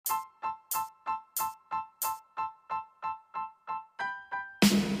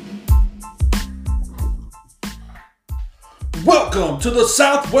Welcome to the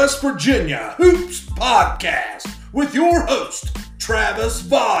Southwest Virginia Hoops Podcast with your host, Travis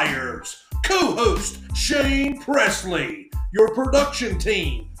Byers, co-host, Shane Presley, your production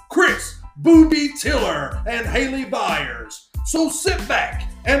team, Chris Booby Tiller and Haley Byers. So sit back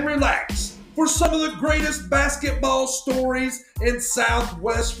and relax for some of the greatest basketball stories in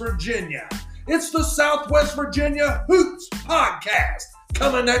Southwest Virginia. It's the Southwest Virginia Hoops Podcast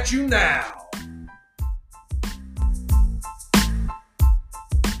coming at you now.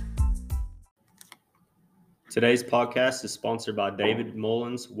 Today's podcast is sponsored by David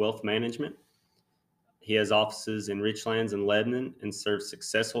Mullins Wealth Management. He has offices in Richlands and Lebanon and serves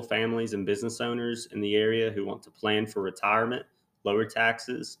successful families and business owners in the area who want to plan for retirement, lower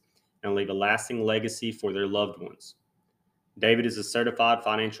taxes, and leave a lasting legacy for their loved ones. David is a certified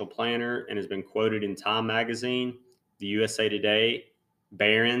financial planner and has been quoted in Time Magazine, the USA Today,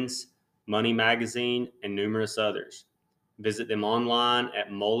 Barron's, Money Magazine, and numerous others. Visit them online at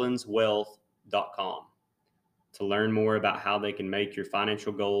mullinswealth.com. to learn more about how they can make your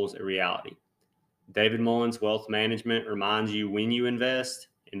financial goals a reality. David Mullins Wealth Management reminds you when you invest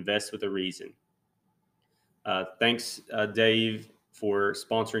with a reason. Thanks, Dave, for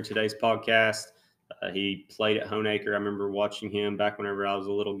sponsoring today's podcast. He played at Honaker. I remember watching him back whenever I was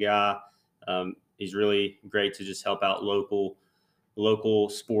a little guy. He's really great to just help out local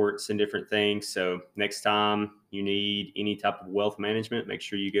sports and different things. So next time you need any type of wealth management, make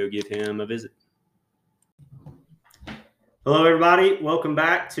sure you go give him a visit. Hello, everybody. Welcome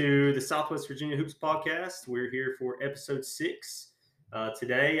back to the Southwest Virginia Hoops Podcast. We're here for episode 6.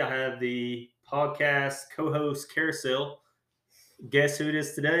 Today, I have the podcast co-host carousel. Guess who it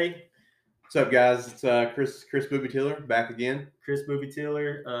is today? What's up, guys? It's Chris Booby Tiller back again. Chris Booby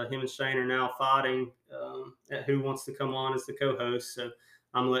Tiller. Him and Shane are now fighting at who wants to come on as the co-host. So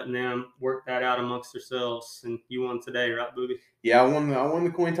I'm letting them work that out amongst themselves. And you won today, right, Booby? Yeah, I won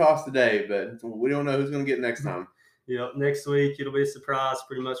the coin toss today, but we don't know who's going to get next time. Next week it'll be a surprise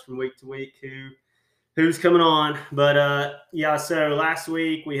pretty much from week to week who's coming on. But so last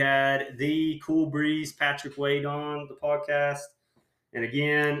week we had the Cool Breeze Patrick Wade on the podcast. And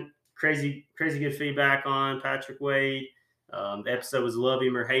again, crazy good feedback on Patrick Wade. The episode was love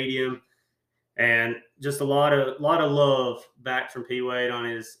him or hate him. And just a lot of love back from P Wade on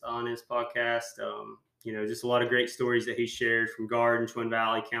his podcast. Just a lot of great stories that he shared from Garden, Twin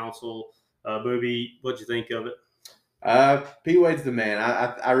Valley Council. Booby, what'd you think of it? P Wade's the man.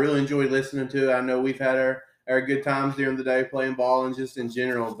 I really enjoyed listening to it. I know we've had our good times during the day playing ball and just in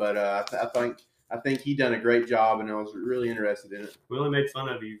general, but I think he done a great job, and I was really interested in it. We only made fun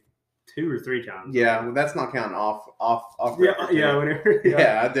of you 2 or 3 times. Yeah, well, that's not counting off.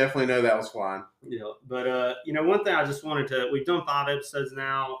 Yeah, I definitely know that was flying. Yeah, but one thing I just wanted to. We've done 5 episodes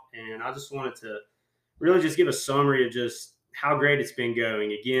now, and I just wanted to really just give a summary of just how great it's been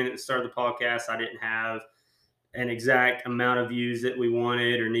going. Again, at the start of the podcast, I didn't have an exact amount of views that we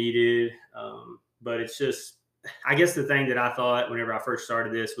wanted or needed. But it's just, I guess the thing that I thought whenever I first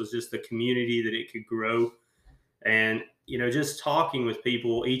started this was just the community that it could grow. And, just talking with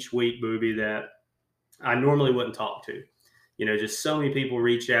people each week, Booby, that I normally wouldn't talk to. Just so many people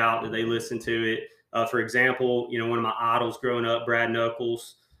reach out that they listen to it. For example, one of my idols growing up, Brad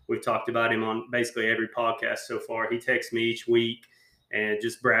Knuckles, we've talked about him on basically every podcast so far. He texts me each week and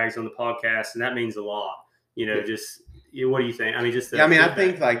just brags on the podcast, and that means a lot. What do you think? I mean, I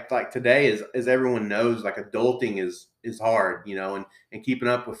think like today, as everyone knows, like adulting is hard, and keeping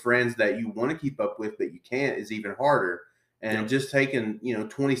up with friends that you want to keep up with but you can't is even harder. And just taking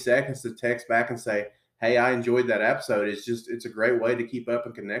 20 seconds to text back and say, hey, I enjoyed that episode. It's a great way to keep up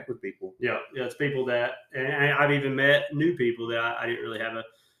and connect with people. Yeah, it's people that, and I've even met new people that I didn't really have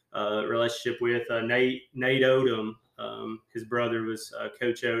a relationship with. Nate Odom, his brother was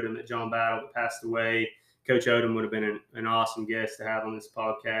Coach Odom at John Battle that passed away. Coach Odom would have been an awesome guest to have on this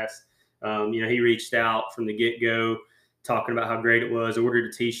podcast. He reached out from the get-go talking about how great it was, ordered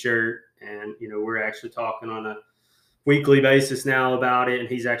a T-shirt, and, we're actually talking on a weekly basis now about it, and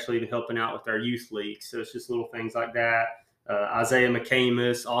he's actually even helping out with our youth league. So it's just little things like that. Isaiah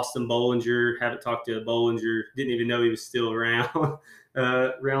McCamus, Austin Bollinger, haven't talked to Bollinger, didn't even know he was still around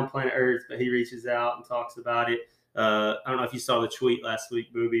planet Earth, but he reaches out and talks about it. I don't know if you saw the tweet last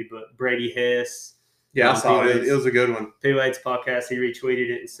week, Booby, but Brady Hess. Yeah, I saw it. It was a good one. P Wade's podcast, he retweeted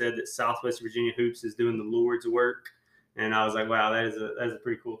it and said that Southwest Virginia Hoops is doing the Lord's work. And I was like, wow, that is a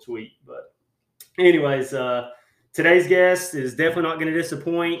pretty cool tweet. But anyways, today's guest is definitely not going to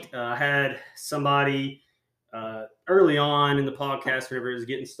disappoint. I had somebody early on in the podcast, whenever it was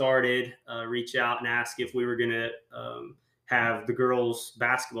getting started, reach out and ask if we were going to have the girls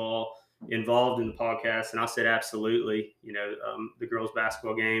basketball involved in the podcast?" And I said, "Absolutely. The girls'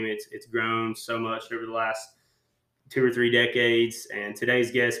 basketball game, it's grown so much over the last 2 or 3 decades." And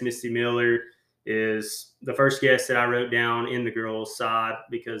today's guest, Misty Miller, is the first guest that I wrote down in the girls' side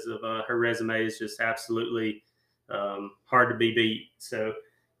because of her resume is just absolutely hard to be beat. So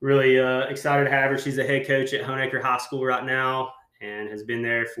really excited to have her. She's a head coach at Honaker High School right now and has been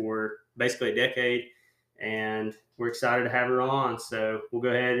there for basically a decade. And we're excited to have her on. So we'll go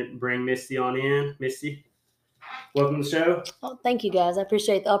ahead and bring Misty on in. Misty, welcome to the show. Well, thank you, guys. I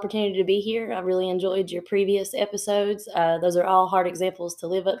appreciate the opportunity to be here. I really enjoyed your previous episodes. Those are all hard examples to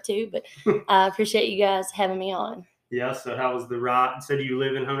live up to, but I appreciate you guys having me on. Yeah, so how was the ride? So do you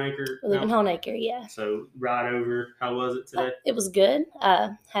live in Honaker? I live in Honaker, yeah. So ride over, how was it today? It was good. I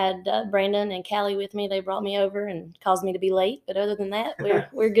had Brandon and Callie with me. They brought me over and caused me to be late, but other than that,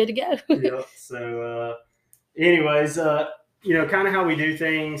 we're good to go. Yeah, so anyways, kind of how we do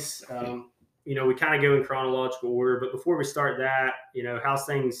things, we kind of go in chronological order, but before we start that, how's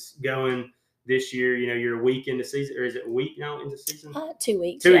things going this year? You're a week into season, or is it a week now into season? 2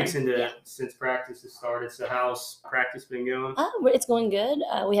 weeks. 2 weeks into since practice has started. So how's practice been going? It's going good.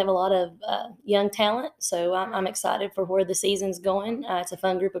 We have a lot of young talent, so I'm excited for where the season's going. It's a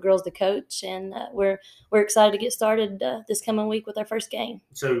fun group of girls to coach, and we're excited to get started this coming week with our first game.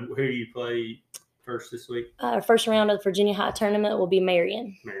 So who do you play first this week? Our first round of the Virginia High tournament will be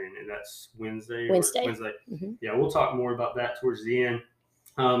Marion. Marion, and that's Wednesday? Wednesday. Mm-hmm. Yeah, we'll talk more about that towards the end.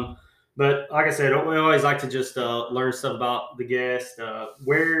 But like I said, we always like to just learn stuff about the guest.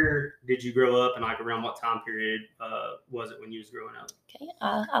 Where did you grow up, and around what time period was it when you was growing up? Okay,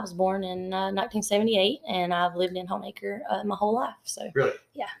 I was born in 1978, and I've lived in Honaker my whole life. So really,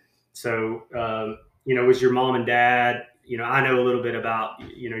 yeah. So was your mom and dad? I know a little bit about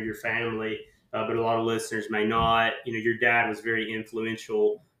your family, but a lot of listeners may not. Your dad was very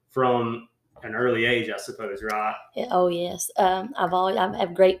influential from an early age, I suppose, right? Yeah, oh yes. I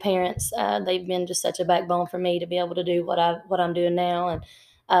have great parents. They've been just such a backbone for me to be able to do what I'm doing now, and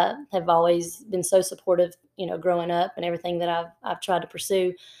have always been so supportive, growing up and everything that I've tried to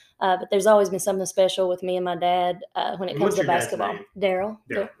pursue. But there's always been something special with me and my dad when it comes to basketball. Daryl.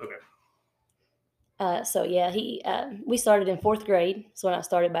 Okay. So yeah, we started in 4th grade. So when I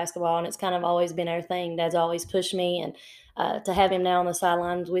started basketball, and it's kind of always been our thing. Dad's always pushed me, and to have him now on the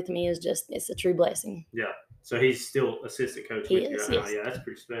sidelines with me it's a true blessing. Yeah. So he's still assistant coach with you right now. Yeah, that's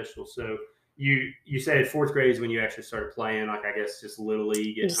pretty special. So you said 4th grade is when you actually started playing, like I guess just Little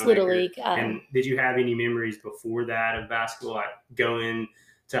League. Just Little League. And did you have any memories before that of basketball, like going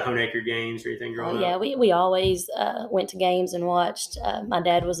to Honaker games or anything growing up? Yeah, we always went to games and watched. My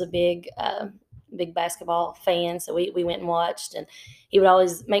dad was a big basketball fan, so we went and watched, and he would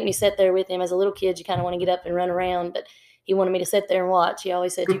always make me sit there with him. As a little kid, you kind of want to get up and run around, but he wanted me to sit there and watch. He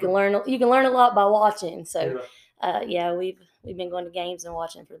always said you can learn a lot by watching. So we've been going to games and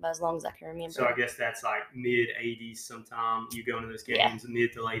watching for about as long as I can remember. So I guess that's like mid 80s sometime you go into those games,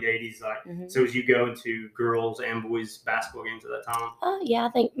 mid to late 80s. So as you go into girls and boys basketball games at that time? I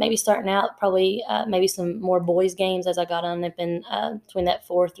think maybe starting out probably maybe some more boys games as I got on up in between that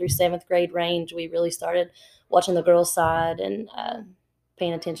 4th through 7th grade range. We really started watching the girls' side and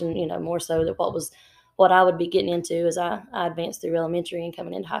paying attention, more so to what I would be getting into as I advanced through elementary and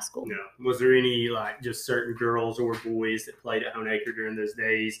coming into high school. Yeah. Was there any just certain girls or boys that played at Honaker during those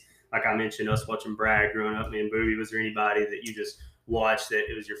days? Like I mentioned, us watching Bragg growing up, me and Bowie. Was there anybody that you just watched that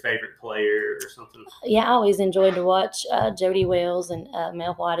it was your favorite player or something? Yeah, I always enjoyed to watch Jody Wells and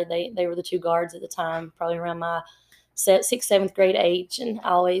Mel Whited. They were the 2 guards at the time, probably around my 6th, 7th grade age, and I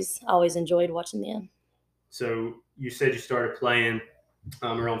always enjoyed watching them. So you said you started playing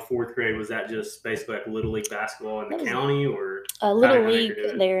around 4th grade. Was that just basically like Little League basketball in the county, or Little League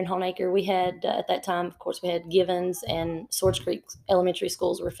there in Honaker? We had at that time, of course, we had Givens and Swords Creek elementary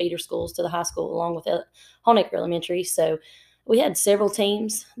schools were feeder schools to the high school, along with Honaker Elementary. So we had several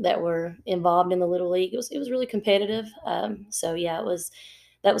teams that were involved in the Little League. It was really competitive. So yeah,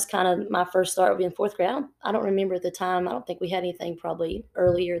 that was kind of my first start in 4th grade. I don't remember at the time. I don't think we had anything probably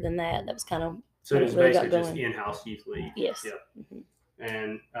earlier than that. That was kind of so it was really basically just in-house youth league. Yes. Yeah. Mm-hmm.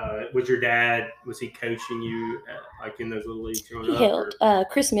 And was your dad, was he coaching you in those Little Leagues growing up? He helped.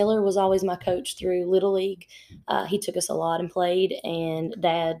 Chris Miller was always my coach through Little League. He took us a lot and played, and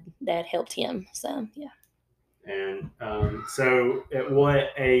Dad helped him. So, yeah. And so at what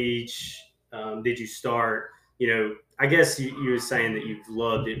age did you start? I guess you were saying that you've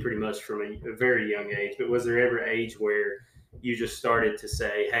loved it pretty much from a very young age, but was there ever an age where you just started to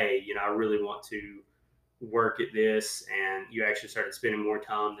say, hey, I really want to work at this, and you actually started spending more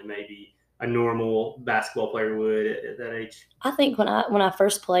time than maybe a normal basketball player would at that age? I think when I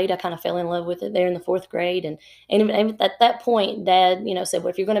first played, I kind of fell in love with it there in the 4th grade, and even at that point, Dad, said, well,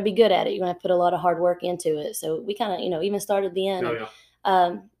 if you're going to be good at it, you're going to put a lot of hard work into it. So we kind of, even started then. Oh,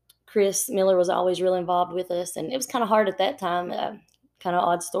 and, yeah. Chris Miller was always real involved with us, and it was kind of hard at that time. Kind of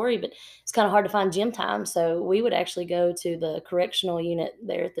odd story, but it's kind of hard to find gym time. So we would actually go to the correctional unit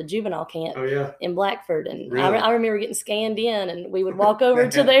there at the juvenile camp in Blackford. And Really? I remember getting scanned in, and we would walk over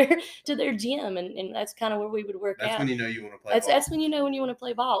to their gym, and that's kind of where we would work out. That's when you know you want to play ball. That's when you know when you want to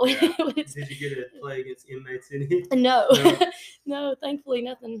play ball. Yeah. Did you get to play against inmates in it? No. No, thankfully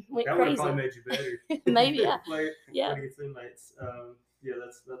nothing went that crazy. That would have probably made you better. Maybe, yeah. Play against inmates.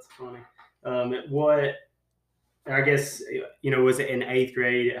 That's funny. What, I guess, was it in 8th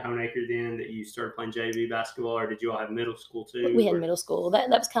grade at Honaker then that you started playing JV basketball, or did you all have middle school too? We had middle school. That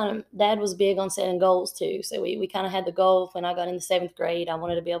was kind of, Dad was big on setting goals too. So we kind of had the goal when I got into 7th grade, I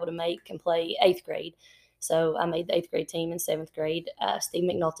wanted to be able to make and play 8th grade. So I made the 8th grade team in 7th grade. Steve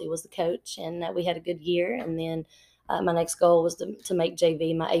McNulty was the coach, and we had a good year. And then my next goal was to make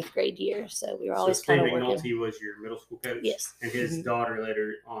JV my 8th grade year. So we were always kind of working. Steve McNulty was your middle school coach? Yes. And his daughter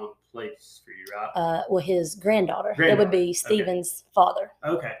later on plays for you, right? Well, his granddaughter. That would be Steven's father.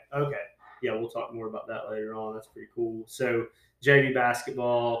 Okay. Yeah, we'll talk more about that later on. That's pretty cool. So JV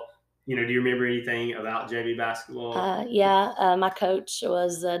basketball, do you remember anything about JV basketball? My coach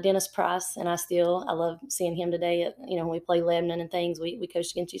was Dennis Price, and I love seeing him today. When we play Lebanon and things, we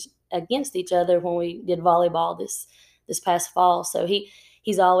coached against each other when we did volleyball this past fall. So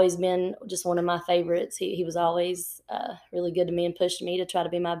he's always been just one of my favorites. He was always really good to me and pushed me to try to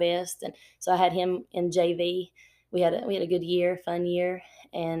be my best. And so I had him in JV. We had a good year, fun year,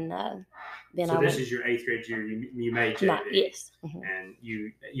 and then this is your 8th grade year. You made JV. Yes. Mm-hmm. And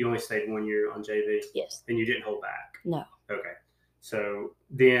you only stayed 1 year on JV. Yes. And you didn't hold back. No. Okay. So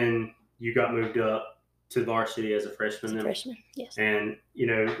then you got moved up to varsity as a freshman. Freshman, yes. And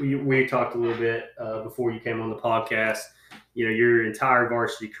we talked a little bit before you came on the podcast. Your entire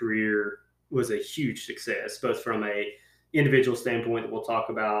varsity career was a huge success, both from a individual standpoint that we'll talk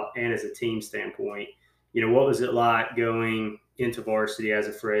about and as a team standpoint. What was it like going into varsity as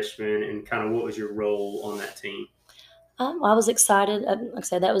a freshman, and kind of what was your role on that team? I was excited. Like I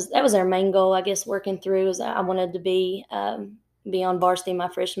said, that was our main goal, I guess, working through, is I wanted to be on varsity my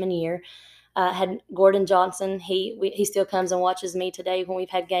freshman year. Had Gordon Johnson. He still comes and watches me today when we've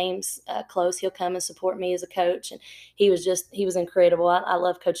had games close. He'll come and support me as a coach, and he was incredible. I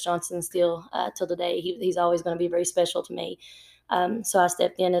love Coach Johnson still till today. He's always going to be very special to me. So I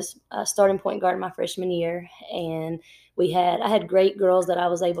stepped in as a starting point guard my freshman year, and I had great girls that I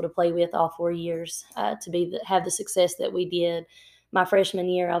was able to play with all 4 years to have the success that we did. My freshman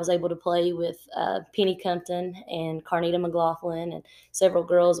year, I was able to play with Penny Compton and Carnita McLaughlin and several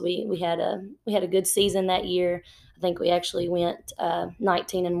girls. We had a good season that year. I think we actually went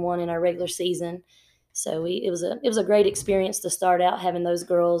 19-1 in our regular season. So it was a great experience to start out having those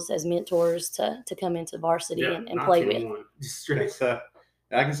girls as mentors to come into varsity and play with.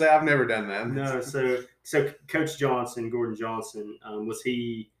 I can say I've never done that. No, so Coach Johnson, Gordon Johnson, was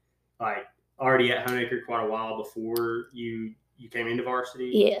he like already at Honaker quite a while before you came into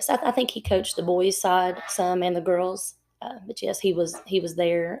varsity? Yes, I think he coached the boys' side some and the girls. But yes, he was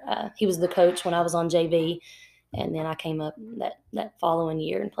there. He was the coach when I was on JV, and then I came up that following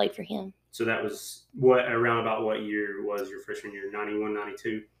year and played for him. So that was around about what year was your freshman year? 91,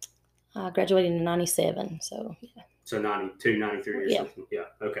 92? I graduated in 97, so yeah. So 92, 93 or something. Yeah.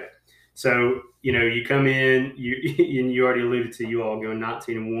 Okay. So, you come in, you already alluded to you all going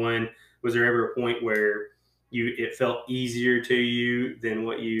 19-1. Was there ever a point where it felt easier to you than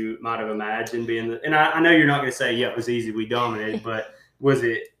what you might have imagined being and I know you're not going to say, yeah, it was easy, we dominated, but was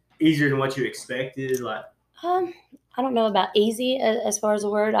it easier than what you expected? Like, I don't know about easy as far as a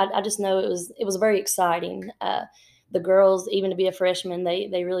word. I just know it was very exciting. The girls, even to be a freshman,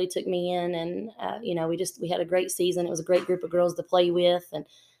 they really took me in, and we had a great season. It was a great group of girls to play with, and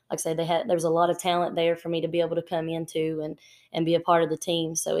like I said, there was a lot of talent there for me to be able to come into and be a part of the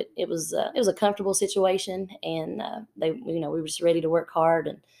team. So it was a comfortable situation, and we were just ready to work hard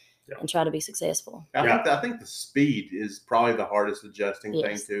and try to be successful. I think the speed is probably the hardest adjusting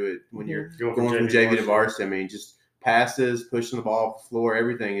thing to it when you're going from JV to varsity. I mean, just passes, pushing the ball off the floor,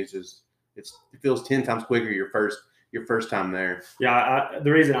 everything is just it feels 10 times quicker your first time there. Yeah,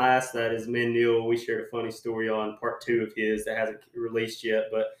 the reason I asked that is me and Neil, we shared a funny story on part 2 of his that hasn't released yet,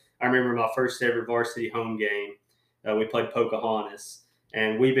 but I remember my first ever varsity home game. We played Pocahontas,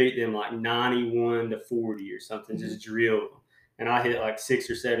 and we beat them like 91-40 or something, just drilled them. And I hit like 6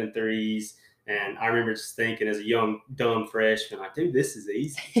 or 7 threes. And I remember just thinking as a young, dumb freshman, like, dude, this is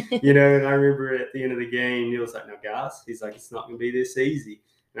easy. And I remember at the end of the game, Neil was like, no, guys, he's like, it's not going to be this easy.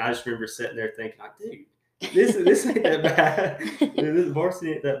 And I just remember sitting there thinking, like, dude, this ain't that bad. This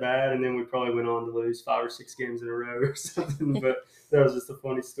varsity ain't that bad. And then we probably went on to lose 5 or 6 games in a row or something. But that was just a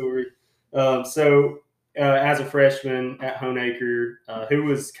funny story. So as a freshman at Honaker, who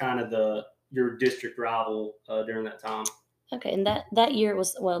was kind of your district rival during that time? Okay, and that year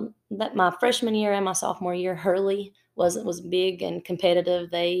was my freshman year and my sophomore year. Hurley was big and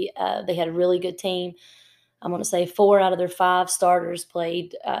competitive. They had a really good team. I'm going to say 4 out of their 5 starters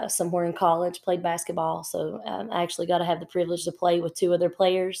played somewhere in college, played basketball. So I actually got to have the privilege to play with 2 other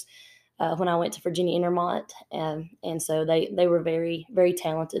players when I went to Virginia Intermont, and so they were very, very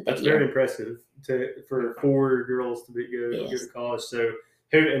talented. That's very impressive for 4 girls to go to college. So.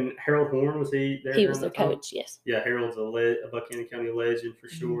 And Harold Horn, was he there? He was their coach, yes. Yeah, Harold's a Buchanan County legend for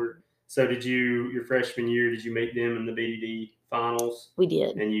sure. So your freshman year, did you meet them in the BDD finals? We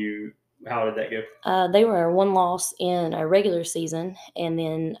did. And how did that go? They were a 1 loss in a regular season, and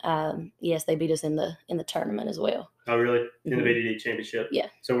then yes, they beat us in the tournament as well. Oh, really? In the BDD championship? Yeah.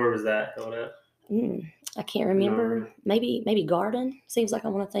 So where was that held at? I can't remember. Maybe Garden. Seems like I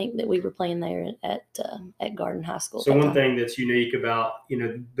want to think that we were playing there at Garden High School. So one thing that's unique about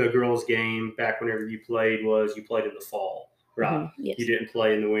the girls' game back whenever you played was you played in the fall, right? Yes. You didn't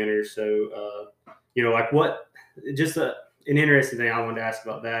play in the winter. So like what? Just an interesting thing I wanted to ask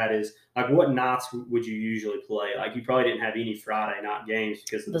about that is like what nights would you usually play? Like you probably didn't have any Friday night games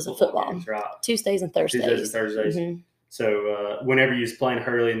because of the football games, right? Tuesdays and Thursdays. Mm-hmm. So whenever you was playing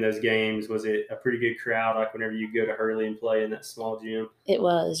Hurley in those games, was it a pretty good crowd? Like whenever you go to Hurley and play in that small gym? It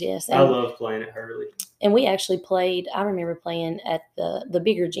was, yes. I love playing at Hurley. And we actually played. I remember playing at the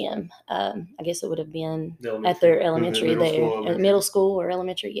bigger gym. I guess it would have been at their elementary middle school or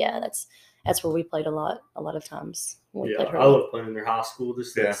elementary. Yeah, that's where we played a lot of times. Yeah, I love playing in their high school.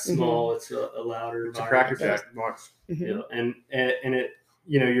 Just that small. It's a louder. It's a cracker jack box. Yeah, and it.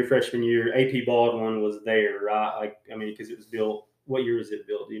 Your freshman year, AP Baldwin was there, right? Because it was built. What year was it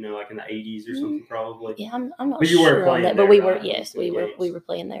built? Like in the 80s or something, probably. Yeah, I'm not but you sure were playing on that, there, but we right? were. Yes, we were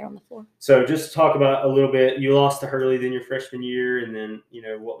playing there on the floor. So just talk about a little bit. You lost to Hurley then your freshman year, and then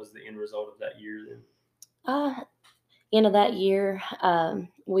what was the end result of that year then? End of that year,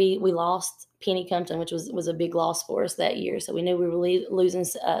 we lost Penny Compton, which was a big loss for us that year. So we knew we were losing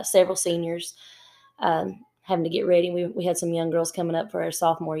several seniors. Having to get ready. We had some young girls coming up for our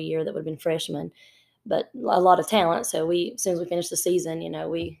sophomore year that would have been freshmen, but a lot of talent. So as soon as we finished the season,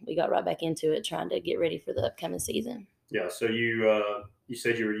 we got right back into it, trying to get ready for the upcoming season. Yeah. So you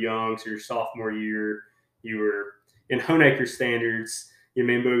said you were young. So your sophomore year, you were in Honaker standards.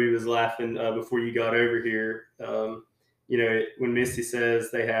 Me and Bobby was laughing before you got over here. When Misty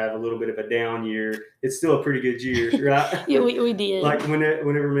says they have a little bit of a down year, it's still a pretty good year, right? Yeah, we did. Like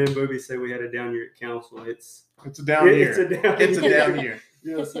whenever me and Bobby say we had a down year at council, it's a down year. It's a down year.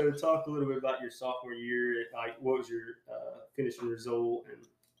 Yeah. So talk a little bit about your sophomore year. Like, what was your finishing result? And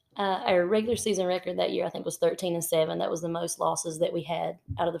our regular season record that year, I think, was 13-7. That was the most losses that we had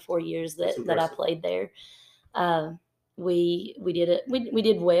out of the 4 years that I played there. We did it. We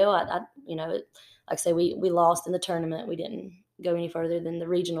did well. Like I say, we lost in the tournament. We didn't go any further than the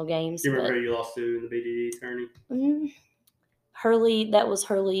regional games. Do you remember who you lost to in the BDD tourney? Hurley. That was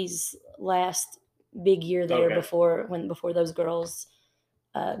Hurley's last big year there before those girls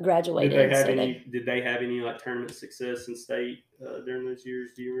graduated. Did they have any like tournament success in state during those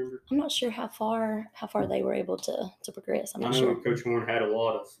years? Do you remember? I'm not sure how far they were able to progress. I'm not sure. Coach Horn had a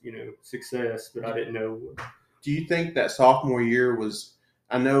lot of success, but I didn't know. Do you think that sophomore year was?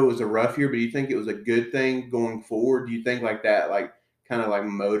 I know it was a rough year, but do you think it was a good thing going forward? Do you think that kind of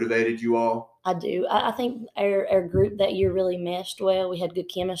motivated you all? I do. I think our group that year really meshed well. We had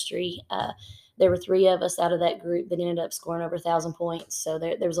good chemistry. There were 3 of us out of that group that ended up scoring over 1,000 points. So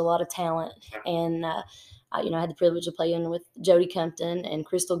there was a lot of talent. And, I had the privilege of playing with Jody Compton and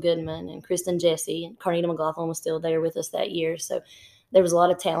Crystal Goodman and Kristen Jesse. And Carnita McLaughlin was still there with us that year. So there was a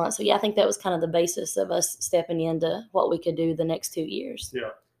lot of talent. So, yeah, I think that was kind of the basis of us stepping into what we could do the next 2 years.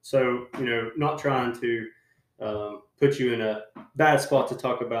 Yeah. So, not trying to put you in a bad spot to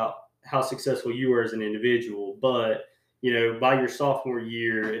talk about how successful you were as an individual, but, by your sophomore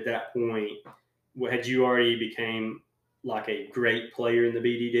year at that point, had you already became like a great player in the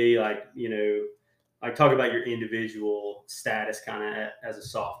BDD? Talk about your individual status kind of as a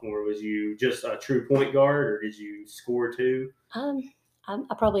sophomore. Was you just a true point guard or did you score too?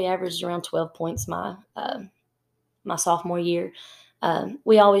 I probably averaged around 12 points my sophomore year.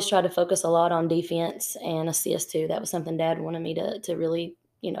 We always tried to focus a lot on defense and assists too. That was something Dad wanted me to really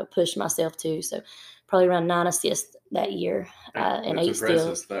push myself to. So probably around 9 assists that year and 8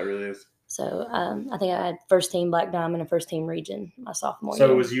 steals. That really is. So I think I had first team Black Diamond and first team region my sophomore year.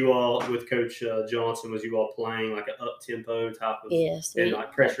 So was you all with Coach Johnson? Was you all playing like an up tempo type of and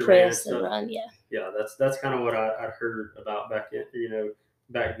like press and run? Yeah. Yeah, that's kind of what I'd heard about back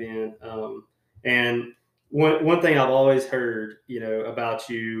then. And one thing I've always heard about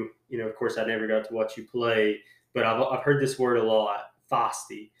you, of course I never got to watch you play, but I've heard this word a lot.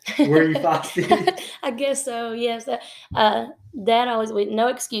 Feisty. Were you feisty? I guess so. Yes. Dad always, no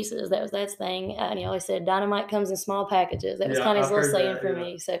excuses. That's the thing. And he always said, "Dynamite comes in small packages." That was kind of his little saying for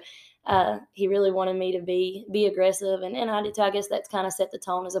me. So he really wanted me to be aggressive, and I did too. I guess that's kind of set the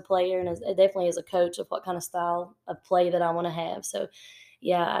tone as a player, and definitely as a coach of what kind of style of play that I want to have. So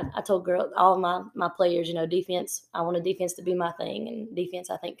yeah, I told all of my players, defense. I want a defense to be my thing, and defense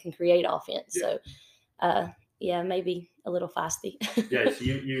I think can create offense. Yeah. So. Yeah, maybe a little feisty. Yeah, so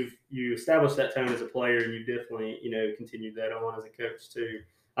you established that tone as a player, and you definitely continued that on as a coach too.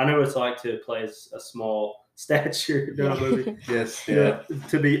 I know what it's like to play as a small stature. Yes,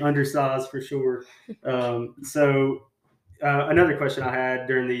 to be undersized for sure. So another question I had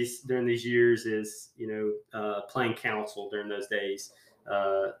during these years is playing council during those days.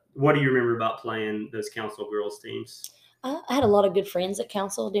 What do you remember about playing those council girls teams? I had a lot of good friends at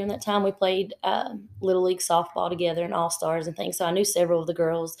council during that time. We played Little League softball together and All-Stars and things. So I knew several of the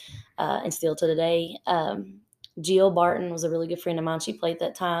girls and still to today. Jill Barton was a really good friend of mine. She played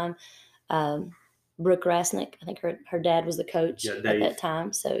that time. Brooke Rasnick, I think her dad was the coach at that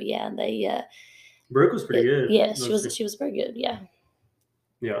time. So, yeah, they Brooke was pretty good. Yeah, she was very good, yeah.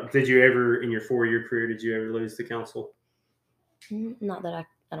 Yeah. Did you ever, in your 4-year career, did you ever lose to council? Not that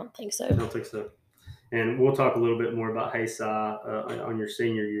I don't think so. I don't think so. And we'll talk a little bit more about Haysi on your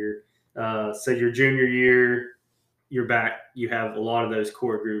senior year. So your junior year, you're back. You have a lot of those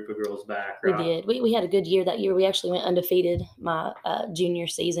core group of girls back, right? We did. We had a good year that year. We actually went undefeated my junior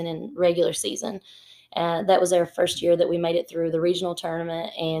season and regular season. That was our first year that we made it through the regional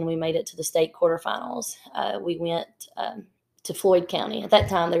tournament, and we made it to the state quarterfinals. We went to Floyd County. At that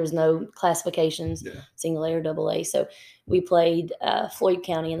time, there was no classifications, single A or double A. So we played Floyd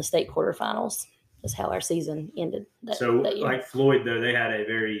County in the state quarterfinals. That's how our season ended that year. Like Floyd, though, they had a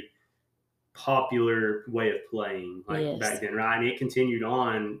very popular way of playing back then, right? And it continued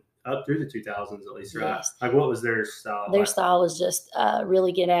on up through the 2000s at least, right? Yes. Like what was their style? Their style was just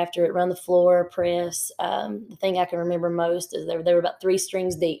really get after it, run the floor, press. The thing I can remember most is they were about 3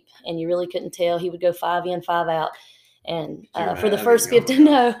 strings deep, and you really couldn't tell. He would go 5 in, 5 out. And for the first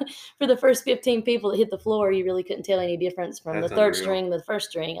 15 people that hit the floor, you really couldn't tell any difference from the third string to the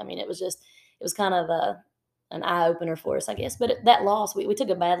first string. I mean, it was kind of an eye opener for us, I guess. But that loss, we took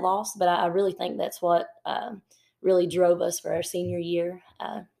a bad loss, but I really think that's what really drove us for our senior year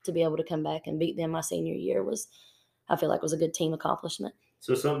to be able to come back and beat them. My senior year I feel like was a good team accomplishment.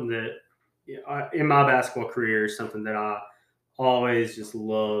 So something that in my basketball career, something that I always just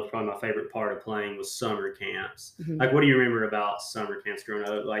loved, probably my favorite part of playing was summer camps. Mm-hmm. Like, what do you remember about summer camps growing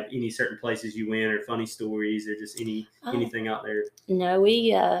up? Like any certain places you went, or funny stories, or just anything out there? No,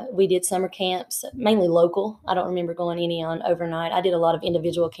 we did summer camps, mainly local. I don't remember going any on overnight. I did a lot of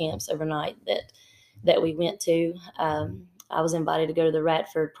individual camps overnight that we went to. I was invited to go to the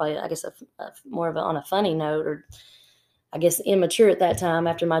Radford, probably, I guess, more of on a funny note, or I guess immature at that time.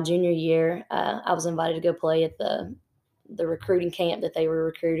 After my junior year, I was invited to go play at the recruiting camp that they were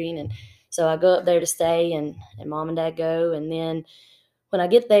recruiting. And so I go up there to stay, and mom and dad go. And then when I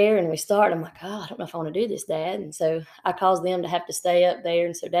get there and we start, I'm like, I don't know if I want to do this, Dad. And so I caused them to have to stay up there.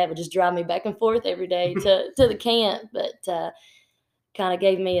 And so Dad would just drive me back and forth every day to the camp, but kind of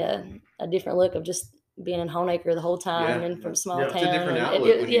gave me a different look of just being in Honaker the whole time and from small town. It's a different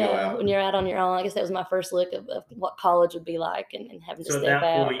outlook when you go out. When you're out on your own. I guess that was my first look of what college would be like, and having to step out. So at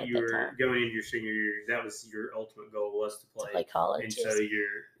that point, you were going into your senior year. That was your ultimate goal, was to play college. And so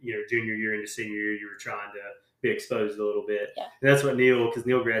your junior year into senior year, you were trying to be exposed a little bit. Yeah. And that's what because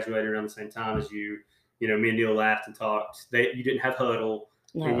Neil graduated around the same time as you. Me and Neil laughed and talked. You didn't have huddle.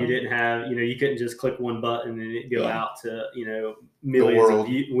 No. And you didn't have, you couldn't just click one button and it go out to, millions of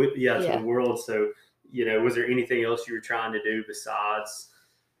to the world. So, was there anything else you were trying to do besides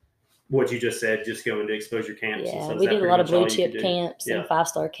what you just said, just going to exposure camps? Yeah, so we did a lot of blue chip camps and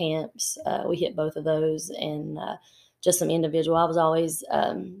 5-star camps. We hit both of those, and just some individual. I was always,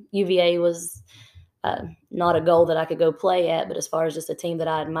 UVA was not a goal that I could go play at, but as far as just a team that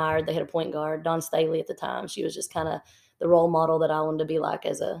I admired, they had a point guard, Dawn Staley at the time. She was just kind of role model that I wanted to be like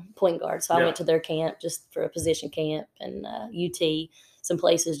as a point guard. So I went to their camp just for a position camp and UT, some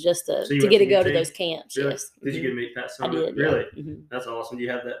places just to get to go to those camps. Really? Yes. Did you get to meet Pat Summer? I did. Really? Yeah. Mm-hmm. That's awesome. Do you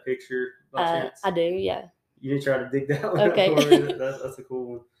have that picture by chance? I do, yeah. You didn't try to dig that one okay. up for me? That's a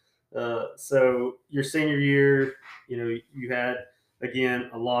cool one. So your senior year, you had, again,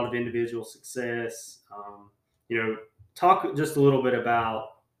 a lot of individual success. Talk just a little bit about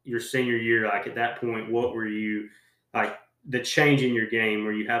your senior year. Like at that point, what were you, like the change in your game?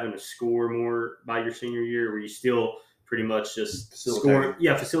 Were you having to score more by your senior year? Or were you still pretty much just scoring?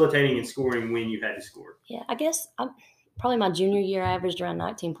 Yeah, facilitating and scoring when you had to score. Yeah, I guess probably my junior year I averaged around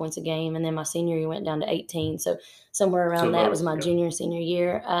 19 points a game, and then my senior year went down to 18. So somewhere around that was my junior and senior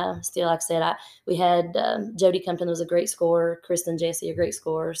year. Still, like I said, we had Jody Compton was a great scorer, Kristen Jesse a great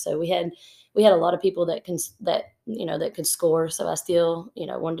scorer. So we had a lot of people that could score. So I still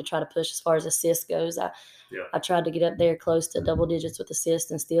wanted to try to push as far as assists goes. I tried to get up there close to double digits with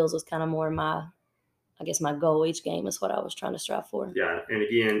assists, and steals was kind of more my goal each game is what I was trying to strive for. Yeah, and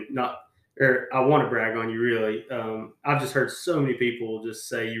again, I want to brag on you, really. I've just heard so many people just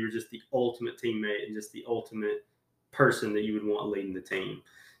say you were just the ultimate teammate and just the ultimate person that you would want leading the team.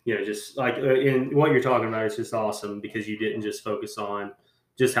 Just like and what you're talking about is just awesome because you didn't just focus on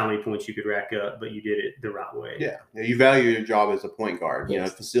just how many points you could rack up, but you did it the right way. Yeah, you value your job as a point guard.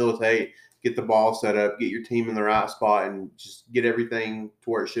 Yes. Facilitate, get the ball set up, get your team in the right spot, and just get everything to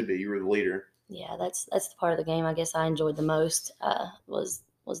where it should be. You were the leader. Yeah, that's the part of the game I guess I enjoyed the most was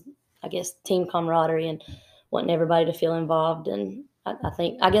I guess team camaraderie and wanting everybody to feel involved. And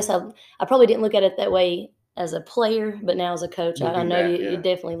I guess I probably didn't look at it that way as a player, but now as a coach, I know you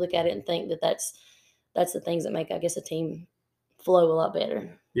definitely look at it and think that's the things that make, I guess, a team flow a lot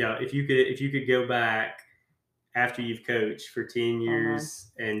better. Yeah, if you could go back after you've coached for 10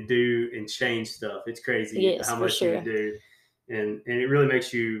 years and do and change stuff, it's crazy how much you can do. And it really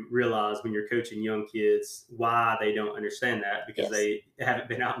makes you realize when you're coaching young kids why they don't understand that because they haven't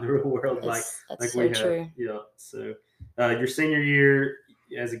been out in the real world that's like so we have. True. Yeah. So your senior year,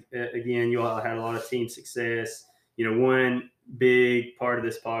 again, you all had a lot of team success. One big part of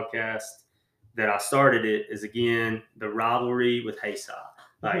this podcast that I started it is, again, the rivalry with Haysi.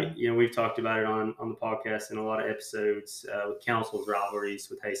 Like, we've talked about it on the podcast in a lot of episodes with Council's rivalries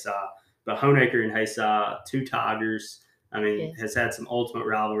with Haysi. But Honaker and Haysi, two Tigers, has had some ultimate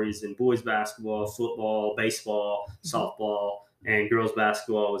rivalries in boys basketball, football, baseball, softball, and girls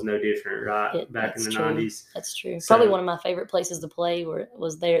basketball was no different, right? Back in the 90s. That's true. So, probably one of my favorite places to play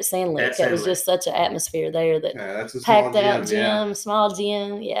was there at Sand Lake. It was just such an atmosphere there that that's a packed out gym, small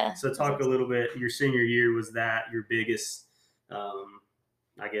gym. Yeah. So talk a little bit. Your senior year, was that your biggest,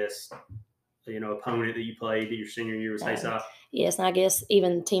 opponent that you played your senior year was Haysi? Yes, and I guess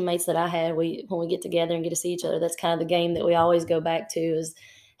even teammates that I had, when we get together and get to see each other, that's kind of the game that we always go back to is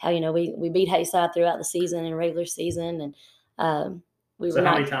how, we beat Haysi throughout the season and regular season. And how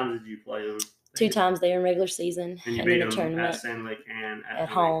many times did you play them? 2 times there in regular season. And you beat them tournament, at Sand Lake and at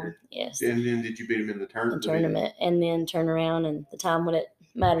home. Yes. And then did you beat them in the tournament? And then turn around and the time when it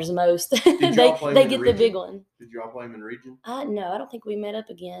matters most, they get the big one. Did you all play them in region? No, I don't think we met up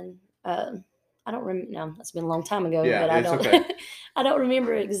again. I don't remember. No, that's been a long time ago. Yeah, but I don't. Okay. I don't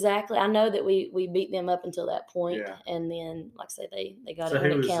remember exactly. I know that we beat them up until that point, and then, like I say, they got it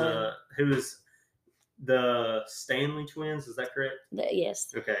when it counted. Who was the Stanley twins? Is that correct?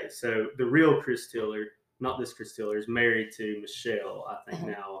 Yes. Okay, so the real Chris Tiller, not this Chris Tiller, is married to Michelle, I think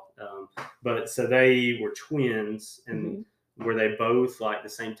now. But so they were twins, and were they both like the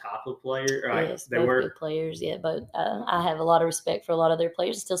same type of player? Yes, they were good players. Yeah, but I have a lot of respect for a lot of their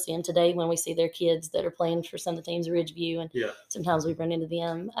players. I still see them today when we see their kids that are playing for some of the teams, Ridgeview, and sometimes we run into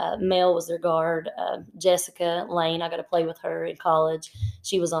them. Mel was their guard. Jessica Lane, I got to play with her in college.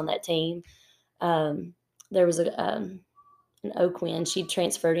 She was on that team. There was an Oakwin. She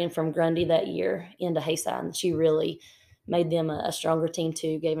transferred in from Grundy that year into Haysi, and she really made them a stronger team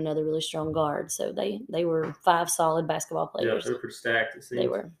too, gave another really strong guard. So they were 5 solid basketball players. Yeah, they were pretty stacked, it seems. They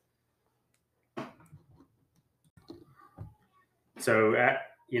were. So,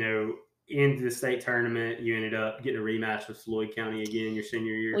 into the state tournament, you ended up getting a rematch with Floyd County again your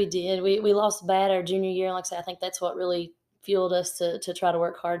senior year. We did. We lost bad our junior year. And like I said, I think that's what really fueled us to try to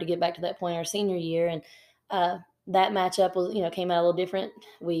work hard to get back to that point our senior year. And that matchup was, came out a little different.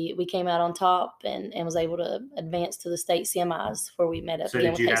 We came out on top and was able to advance to the state semis where we met up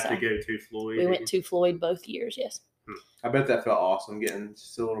again with Haysi. So did you have to go to Floyd? We went to Floyd both years, yes. I bet that felt awesome, getting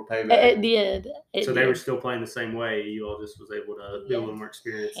just a little payback. It did. They were still playing the same way. You all just was able to build a little more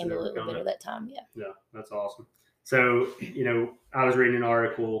experience. And a little bit of that time, Yeah, that's awesome. So, I was reading an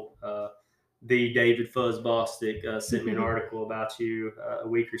article the David Fuzz Bostic sent me an article about you a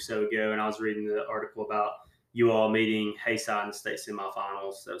week or so ago, and I was reading the article about you all meeting Haysi in the state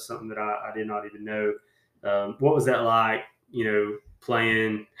semifinals. That was something that I did not even know. What was that like,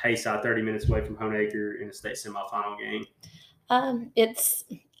 playing Haysi 30 minutes away from Honaker in a state semifinal game? It's,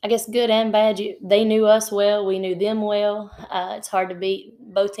 I guess, good and bad. They knew us well. We knew them well. It's hard to beat.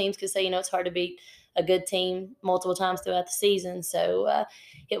 Both teams could say, it's hard to beat a good team multiple times throughout the season. So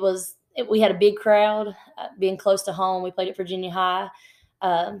we had a big crowd, being close to home. We played at Virginia High.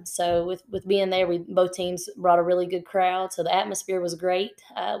 So with being there, both teams brought a really good crowd. So the atmosphere was great.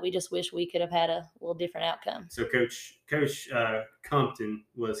 We just wish we could have had a little different outcome. So Coach Compton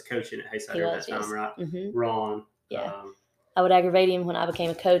was coaching at Haysi during that time, right? Mm-hmm. Ron. Yeah. I would aggravate him when I became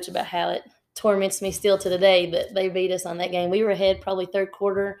a coach about how it torments me still to the day, but they beat us on that game. We were ahead probably third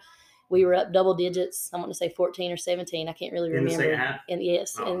quarter. We were up double digits. I want to say 14 or 17. I can't really remember. In the second half?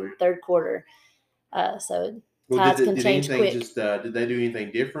 In third quarter. So Well, tides can change quick. Did they do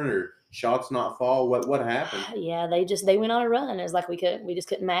anything different, or shots not fall? What happened? Yeah, they went on a run. It was like we just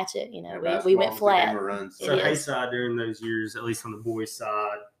couldn't match it. We went flat. So Haysi during those years, at least on the boys'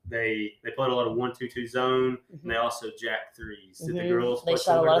 side, they played a lot of 1-2-2 zone, and they also jacked threes. Did the girls? They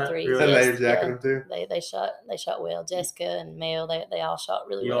shot a lot of threes. Really? Yes, they jacking them too. They shot well. Jessica and Mel, they all shot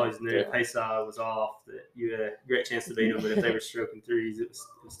really well. You always knew if Haysi was off that you had a great chance to beat them, but if they were stroking threes, it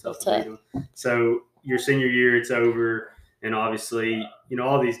was tough to beat them. So your senior year, it's over. And obviously,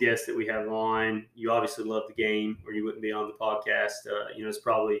 all these guests that we have on, you obviously love the game or you wouldn't be on the podcast. It's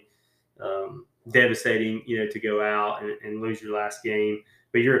probably devastating, to go out and lose your last game.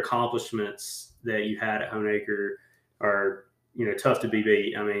 But your accomplishments that you had at Honaker are, tough to be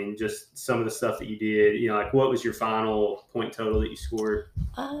beat. I mean, just some of the stuff that you did, like what was your final point total that you scored?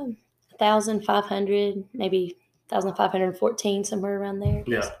 1,500, maybe 1,514, somewhere around there.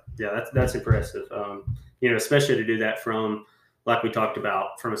 Yeah, that's impressive. Especially to do that from, like we talked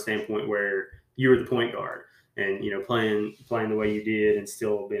about, from a standpoint where you were the point guard and, playing the way you did and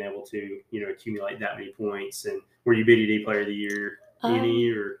still being able to, accumulate that many points. And were you BDD Player of the Year?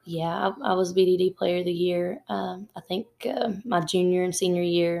 Yeah, I was BDD Player of the Year. I think my junior and senior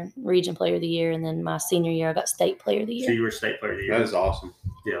year, Region Player of the Year, and then my senior year, I got State Player of the Year. So you were State Player of the Year. That is awesome.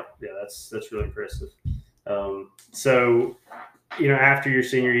 Yeah, that's really impressive. So, after your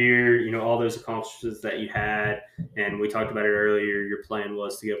senior year, all those accomplishments that you had, and we talked about it earlier, your plan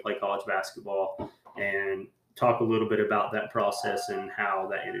was to go play college basketball, and talk a little bit about that process and how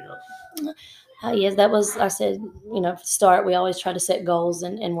that ended up. Yes, that was, I said, to start, we always try to set goals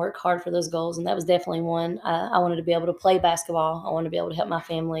and work hard for those goals. And that was definitely one. I wanted to be able to play basketball. I wanted to be able to help my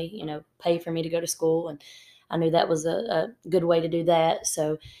family, pay for me to go to school. And I knew that was a good way to do that.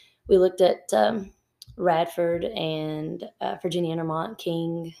 So we looked at Radford and Virginia Intermont,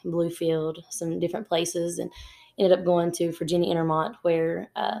 King, Bluefield, some different places, and ended up going to Virginia Intermont where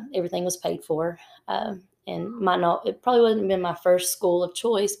everything was paid for. And it probably wouldn't have been my first school of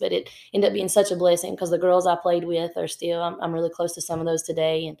choice, but it ended up being such a blessing because the girls I played with are still, I'm really close to some of those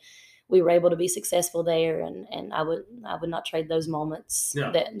today, and we were able to be successful there, and I would not trade those moments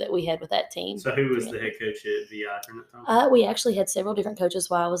that we had with that team. So who was the head coach at VI during that time? We actually had several different coaches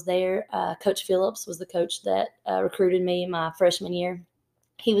while I was there. Coach Phillips was the coach that recruited me my freshman year.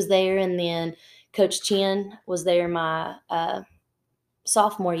 He was there, and then Coach Chin was there my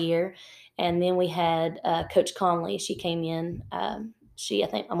sophomore year. And then we had Coach Conley. She came in. I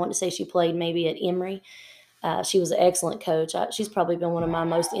want to say she played maybe at Emory. She was an excellent coach. She's probably been one of my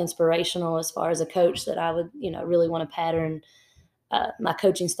most inspirational as far as a coach that I would, really want to pattern my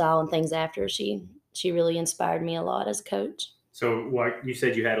coaching style and things after. She really inspired me a lot as a coach. So like you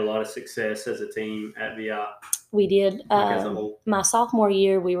said, you had a lot of success as a team at VI. We did. My sophomore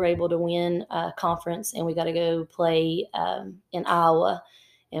year, we were able to win a conference, and we got to go play in Iowa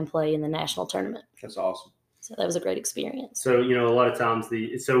and play in the national tournament. That's awesome. So that was a great experience. So, a lot of times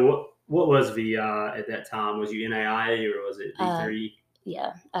what was VI at that time? Was you NAIA or was it D3?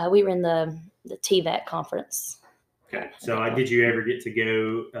 We were in the TVAC conference. Okay. So did you ever get to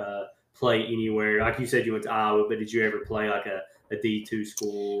go play anywhere? Like you said, you went to Iowa, but did you ever play like a D2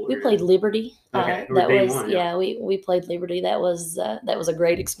 school? We played Liberty. Okay. We played Liberty. That was a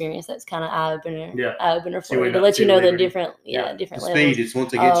great experience. That's kind of eye opener for you to let you know Liberty. the different different levels. Speed. It's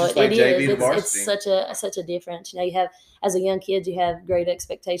once again just like JV and varsity. It's such a difference. You have, as a young kid, you have great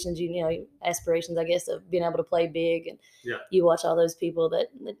expectations. Aspirations, I guess, of being able to play big, and you watch all those people that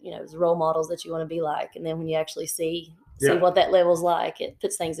as role models that you want to be like, and then when you actually see what that level's like, it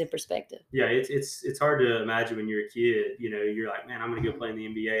puts things in perspective. Yeah, it's hard to imagine when you're a kid. You're like, man, I'm going to go play in the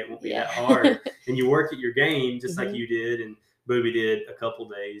NBA. It won't be that hard. And you work at your game just like you did. Booby did a couple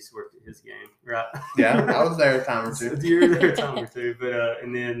days worth of his game, right? Yeah, I was there a time or two. You were there a time or two, but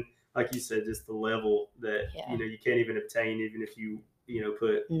and then like you said, just the level that you can't even obtain, even if you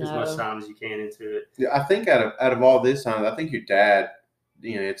put as much time as you can into it. Yeah, I think out of all this time, I think your dad,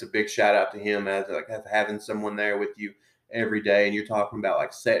 it's a big shout out to him as like having someone there with you every day, and you're talking about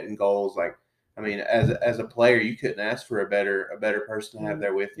like setting goals. Like, I mean, as a player, you couldn't ask for a better person to have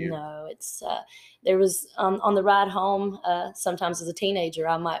there with you. No, it's there was on the ride home. Sometimes as a teenager,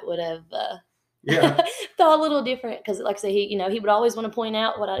 I would have thought a little different because, like I say, he would always want to point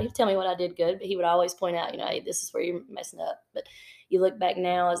out he'd tell me what I did good, but he would always point out, hey, this is where you're messing up. But you look back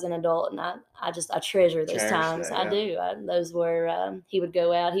now as an adult, and I treasure those times. I do. Those were he would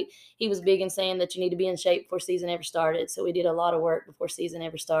go out. He was big in saying that you need to be in shape before season ever started. So we did a lot of work before season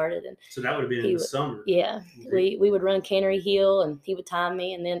ever started. And so that would have been in the summer. Yeah, we would run Cannery Hill, and he would time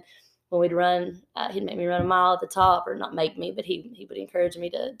me, and then when we'd run, he'd make me run a mile at the top, or not make me, but he would encourage me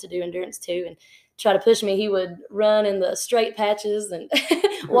to do endurance too, and try to push me. He would run in the straight patches and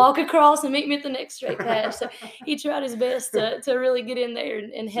walk across and meet me at the next straight patch. So he tried his best to really get in there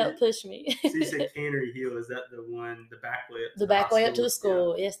and help push me. So you said Cannery Hill, is that the one, the back way up to the back way up to the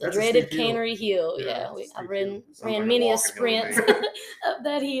school? Yeah. Yes, the dreaded Cannery Hill. Yeah, I ran many a sprint up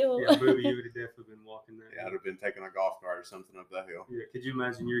that hill. Yeah, Booby, you would have definitely been walking that. Yeah, I'd have been taking a golf cart or something up that hill. Yeah, could you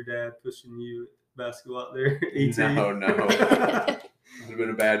imagine your dad pushing you basketball out there? No. It would have been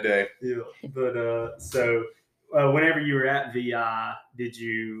a bad day. Yeah, but so whenever you were at VI, did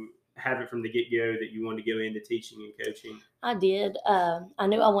you have it from the get-go that you wanted to go into teaching and coaching? I did. I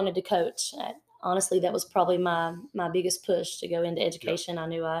knew I wanted to coach. Honestly, that was probably my biggest push to go into education. Yep. I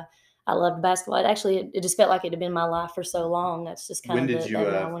knew I loved basketball. It just felt like it had been my life for so long. That's just kind of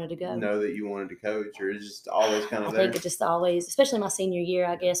where I wanted to go. Know that you wanted to coach, or is it just always kind of there? I think it just always, especially my senior year,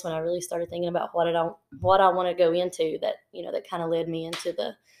 I guess, when I really started thinking about what I want to go into, that that kind of led me into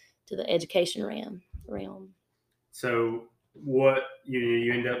the education realm. So what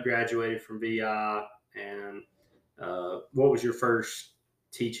you end up graduating from VI, and what was your first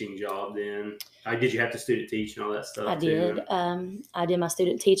teaching job then? Did you have to student teach and all that stuff? I did. I did my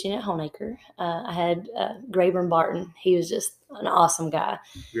student teaching at Honaker. I had Graber Barton. He was just an awesome guy.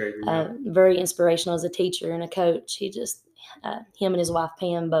 Very inspirational as a teacher and a coach. He just him and his wife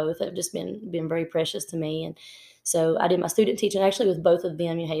Pam both have just been very precious to me. And so I did my student teaching actually with both of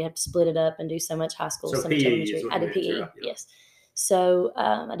them. You have to split it up and do so much high school, so much elementary. I did PE. Yes. So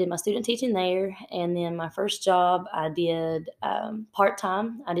I did my student teaching there, and then my first job I did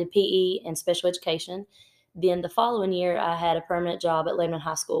part-time. I did PE and special education. Then the following year I had a permanent job at Lebanon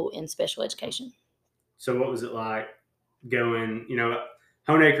High School in special education. So what was it like going,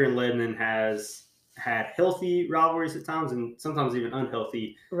 Honaker and Lebanon has had healthy rivalries at times and sometimes even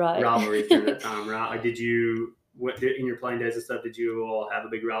unhealthy rivalries during that time, right? Like in your playing days and stuff, did you all have a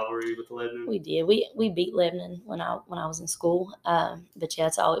big rivalry with Lebanon? We did. We beat Lebanon when I was in school. But yeah,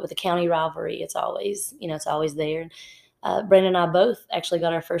 it's always with the county rivalry. It's always there. Brandon and I both actually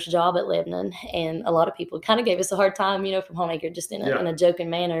got our first job at Lebanon, and a lot of people kind of gave us a hard time, from Honaker, just in a joking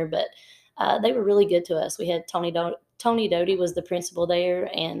manner. But they were really good to us. We had Tony Doty was the principal there,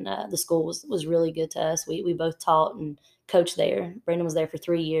 and the school was really good to us. We both taught and coached there. Brandon was there for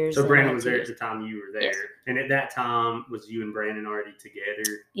 3 years. So Brandon was there at the time you were there. Yes. And at that time, was you and Brandon already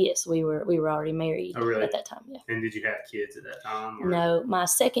together? Yes, we were already married. Oh, really? At that time, yeah. And did you have kids at that time? Or? No, my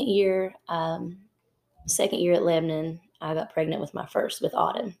second year at Lebanon, I got pregnant with with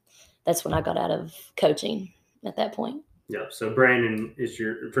Auden. That's when I got out of coaching at that point. Yep. So Brandon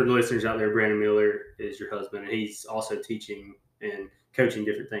for the listeners out there, Brandon Miller is your husband, and he's also teaching and coaching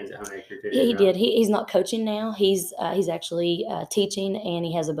different things at Honaker too. Yeah, he did. He's not coaching now. He's actually teaching, and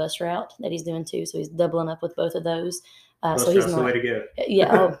he has a bus route that he's doing too. So he's doubling up with both of those. So he's the way to go.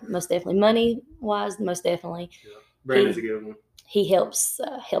 Yeah, most definitely. Money wise, most definitely. Yeah. Brandon's a good one. He helps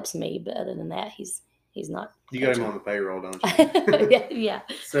me, but other than that, he's not. You got him on the payroll, don't you? Yeah.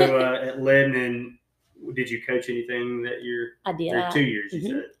 So at Lebanon, did you coach anything that year? I did. 2 years, you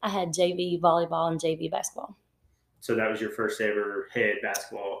said. I had JV volleyball and JV basketball. So that was your first ever head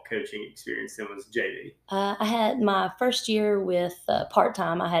basketball coaching experience. Then was JV. I had my first year with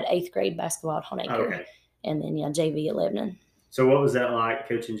part-time. I had 8th grade basketball at Honaker. Okay. And then, JV at Lebanon. So what was that like,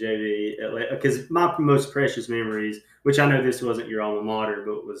 coaching JV at Lebanon? Because my most precious memories, which I know this wasn't your alma mater,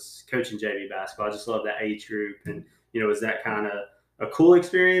 but was coaching JV basketball. I just love that age group. And, was that kind of a cool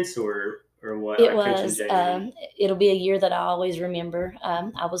experience or what? It was. It'll be a year that I always remember.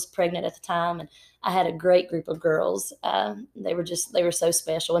 I was pregnant at the time, and I had a great group of girls. They were so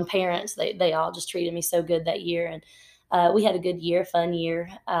special, and parents, they all just treated me so good that year. And we had a good year, fun year.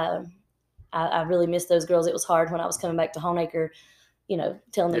 I really missed those girls. It was hard when I was coming back to Honaker,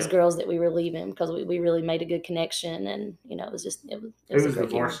 telling those girls that we were leaving, because we really made a good connection, and it was just it was Who a was the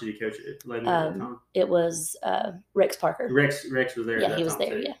great year. varsity coach at Lebanon at the time? It was Rex Parker. Rex was there. Yeah, at that he was time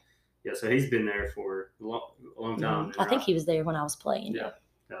there. too. Yeah. Yeah, so he's been there for a long time. Mm-hmm. I think he was there when I was playing. Yeah,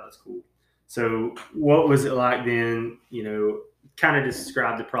 that's cool. So what was it like then? Kind of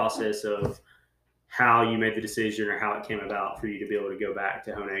describe the process of how you made the decision or how it came about for you to be able to go back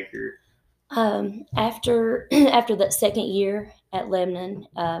to Honaker. After that second year at Lebanon,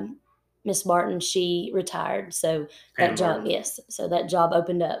 Miss Barton, she retired, so that job, so that job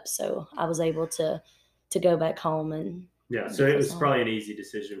opened up, so I was able to go back home. And so it was probably an easy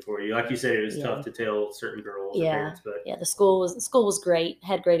decision for you. Like you said, it was tough to tell certain girls and parents, but the school was great.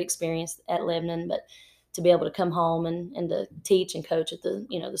 Had great experience at Lebanon, but to be able to come home and to teach and coach at the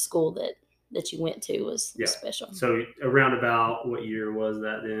the school that you went to was special. So around about what year was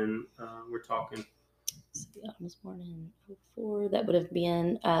that then? We're talking. I was born in 2004. That would have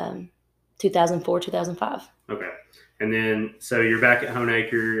been 2004, 2005. Okay. And then, so you're back at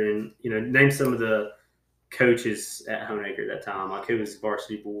Honaker, and, name some of the coaches at Honaker at that time. Like, who was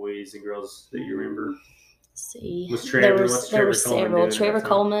varsity boys and girls that you remember? Let's see. Was Trevor, there were several. Trevor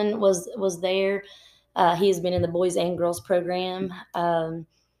Coleman was there. He has been in the boys and girls program.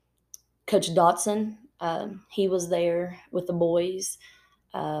 Coach Dotson, he was there with the boys.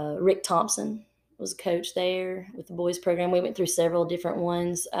 Rick Thompson was a coach there with the boys program. We went through several different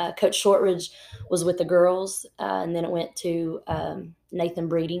ones. Coach Shortridge was with the girls, and then it went to Nathan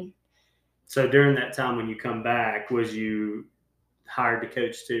Breeding. So during that time when you come back, was you hired to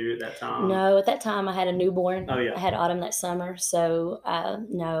coach too at that time? No, at that time I had a newborn. Oh, yeah. I had Autumn that summer. So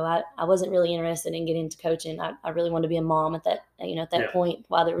no, I wasn't really interested in getting into coaching. I really wanted to be a mom at that, at that point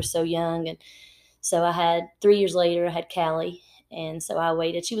while they were so young. And so I had 3 years later, I had Callie. And so I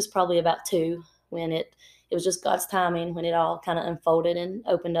waited. She was probably about 2 when it was just God's timing, when it all kind of unfolded and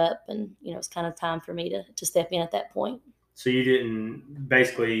opened up. And, it was kind of time for me to step in at that point. So you didn't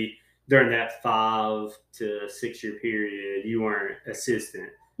basically, during that 5 to 6 year period, you weren't assistant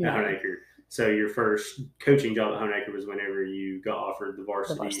at Honaker. So your first coaching job at Honaker was whenever you got offered the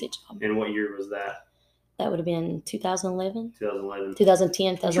varsity job. And what year was that? That would have been 2011. 2011.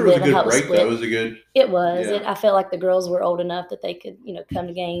 2010, 2011. Sure, it was a good break, though. It was a good. It was. Yeah. I felt like the girls were old enough that they could, come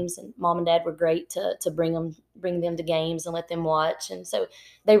to games, and mom and dad were great to bring them to games and let them watch. And so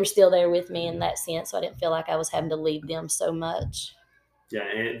they were still there with me in that sense. So I didn't feel like I was having to lead them so much. Yeah,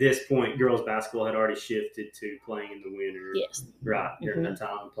 and at this point, girls basketball had already shifted to playing in the winter. Yes. Right, during that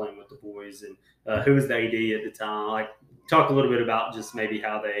time, playing with the boys. And who was the AD at the time? Like, talk a little bit about just maybe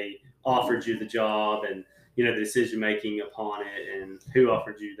how they offered you the job and, the decision-making upon it, and who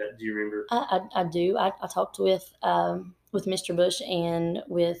offered you that. Do you remember? I do. I talked with Mr. Bush and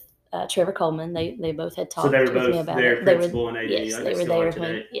with Trevor Coleman. They both had talked with me about it. So they were both their principal and AD? Yes, they were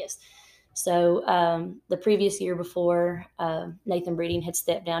there. Yes. So the previous year before, Nathan Breeding had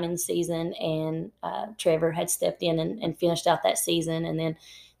stepped down in the season, and Trevor had stepped in and finished out that season. And then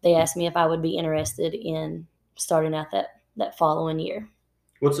they asked me if I would be interested in starting out that following year.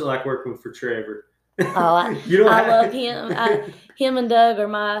 What's it like working for Trevor? Oh, I love him. Him and Doug are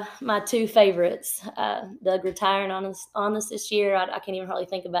my 2 favorites. Doug retiring on us this year. I can't even hardly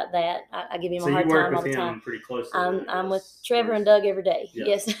think about that. I give him a hard time all the time. So you work with him pretty closely. I'm with Trevor and Doug every day. Yeah.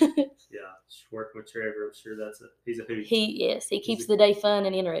 Yes. Yeah, working with Trevor, I'm sure he's a hoot. He keeps the day fun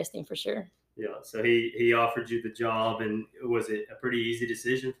and interesting for sure. Yeah, so he offered you the job, and was it a pretty easy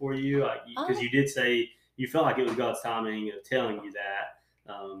decision for you? Because you did say you felt like it was God's timing of telling you that.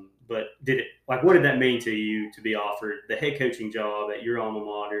 But what did that mean to you to be offered the head coaching job at your alma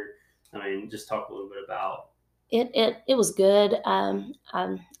mater? I mean, just talk a little bit about it. It was good. I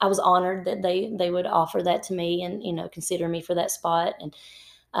was honored that they would offer that to me and consider me for that spot. And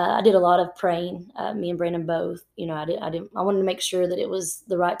I did a lot of praying. Me and Brandon both. I wanted to make sure that it was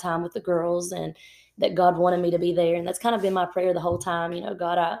the right time with the girls, and that God wanted me to be there. And that's kind of been my prayer the whole time.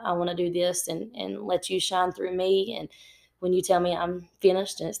 God, I want to do this and let you shine through me. And when you tell me I'm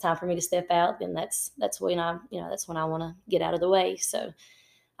finished and it's time for me to step out, then that's when I want to get out of the way. So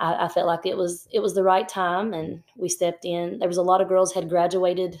I felt like it was the right time, and we stepped in. There was a lot of girls had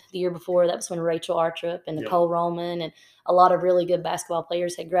graduated the year before. That was when Rachel Artrup and Nicole Roman and a lot of really good basketball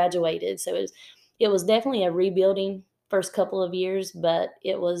players had graduated. So it was definitely a rebuilding first couple of years, but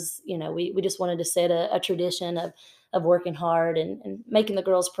it was, we just wanted to set a tradition of working hard and making the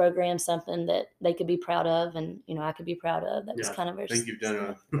girls program something that they could be proud of, and I could be proud of. That was kind of. I think you've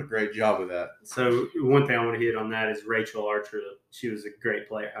done a great job with that. So one thing I want to hit on that is Rachel Archer. She was a great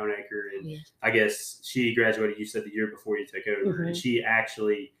player at Honaker, and I guess she graduated. You said the year before you took over, and she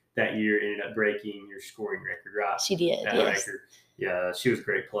actually that year ended up breaking your scoring record, right? She did, At yes. Honaker. Yeah, she was a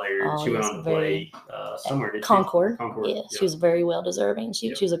great player. Oh, she went yes, on to play somewhere. Did Concord. Concord. Yeah, she was very well deserving.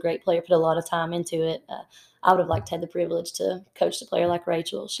 She was a great player, put a lot of time into it. I would have liked to have the privilege to coach a player like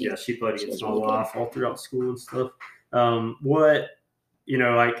Rachel. She played against my really wife all throughout school and stuff.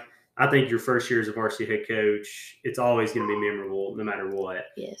 I think your first year as a varsity head coach, it's always going to be memorable no matter what.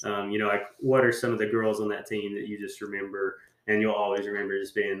 Yes. What are some of the girls on that team that you just remember and you'll always remember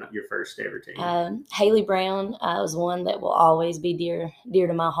as being your first ever team? Haley Brown was one that will always be dear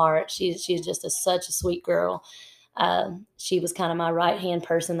to my heart. She's just such a sweet girl. She was kind of my right-hand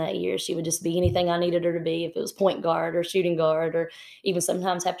person that year. She would just be anything I needed her to be, if it was point guard or shooting guard or even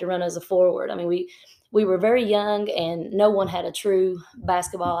sometimes have to run as a forward. I mean, we were very young and no one had a true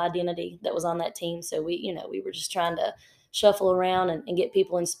basketball identity that was on that team. So we were just trying to shuffle around and get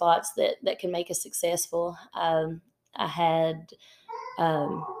people in spots that can make us successful. I had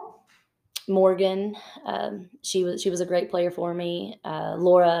Morgan. She was a great player for me.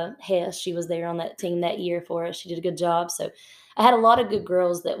 Laura Hess, she was there on that team that year for us. She did a good job. So I had a lot of good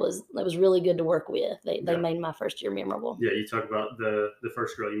girls that was really good to work with. They made my first year memorable. Yeah, you talk about the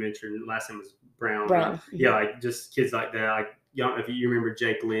first girl you mentioned. Last name was Brown. Brown. Right? Yeah, like just kids like that. Like, if you remember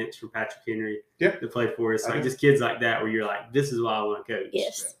Jake Lynch from Patrick Henry, that played for us. Like just kids like that, where you're like, this is why I want to coach.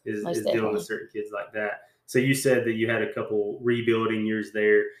 Yes, is dealing with certain kids like that. So you said that you had a couple rebuilding years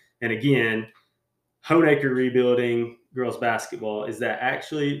there, and again, Honaker rebuilding girls basketball, is that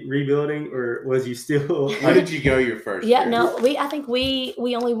actually rebuilding, or was you still? How did you go your first year? No, I think we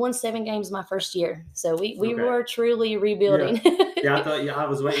only won 7 games my first year, so we were truly rebuilding. Yeah, I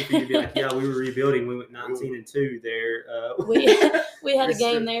was waiting for you to be like, yeah, we were rebuilding. We went 19-2 there. We had a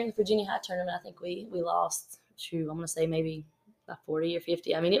game there in the Virginia High tournament. I think we lost. I'm going to say maybe 40 or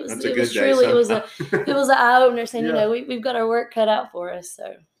 50. I mean, it was truly it was an eye opener saying, we've got our work cut out for us.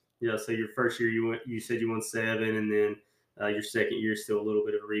 So. Yeah, so your first year you said you won 7, and then your second year is still a little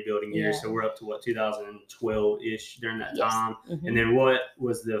bit of a rebuilding year. So we're up to 2012-ish during that time. Mm-hmm. And then what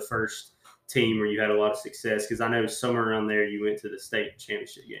was the first team where you had a lot of success? Because I know somewhere around there you went to the state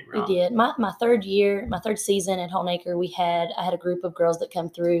championship game, right? We did. My third season at Honaker, I had a group of girls that come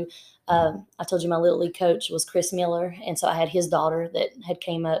through. I told you my Little League coach was Chris Miller, and so I had his daughter that had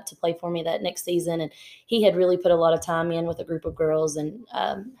came up to play for me that next season, and he had really put a lot of time in with a group of girls and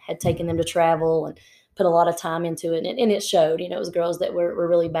had taken them to travel and put a lot of time into it, and it showed. It was girls that were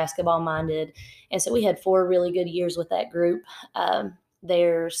really basketball minded, and so we had 4 really good years with that group.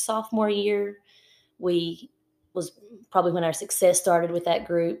 Their sophomore year, was probably when our success started with that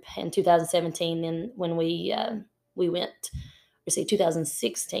group in 2017. Then when we went,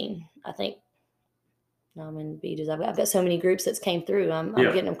 2016, I think. No, I'm in Beaches. I've got so many groups that's came through. I'm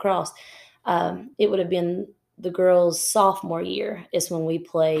getting them crossed. It would have been the girls' sophomore year is when we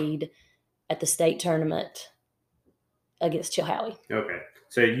played at the state tournament against Chilhowie. Okay,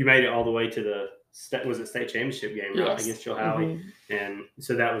 so you made it all the way to the state championship game, right? Yes. Against Chilhowie, mm-hmm. And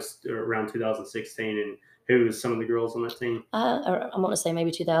so that was around 2016. And who was some of the girls on that team? I want to say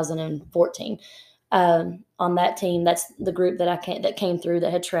maybe 2014. On that team, that's the group that came through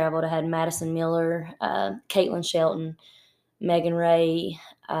that had traveled. I had Madison Miller, Caitlin Shelton, Megan Ray,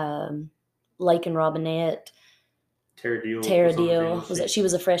 Lakin Robinette, Tara Deal. She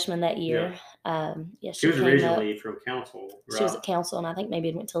was a freshman that year. Yeah. She was originally from Council. Right? She was at Council, and I think maybe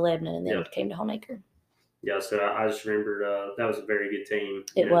it went to Lebanon and then came to Honaker. Yeah, so I just remembered that was a very good team.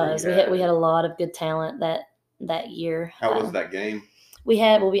 It was. We had a lot of good talent that year. How was that game? We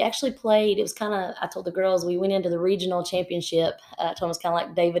actually played. It was kind of, I told the girls, we went into the regional championship. I told them it was kind of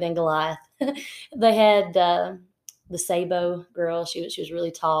like David and Goliath. They had the Sabo girl. She was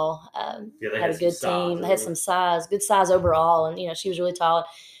really tall. They had a good team. They had some size, good size overall. And, she was really tall.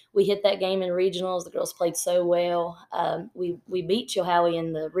 We hit that game in regionals. The girls played so well. We beat Chilhowie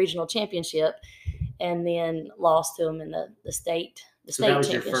in the regional championship and then lost to them in the state. So that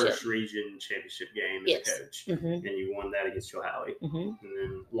was your first region championship game as a coach, mm-hmm. and you won that against Chilhowie, mm-hmm. and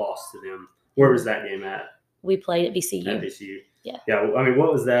then lost to them. Where was that game at? We played at VCU. At VCU. Yeah. I mean,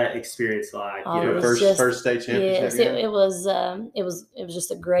 what was that experience like? First state championship. Yes, it was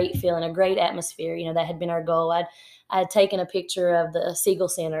just a great feeling, a great atmosphere. That had been our goal. I had taken a picture of the Siegel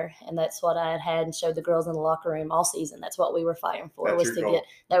Center, and that's what I had and showed the girls in the locker room all season. That's what we were fighting for.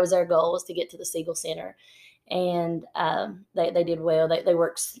 That was our goal, was to get to the Siegel Center. And they did well. They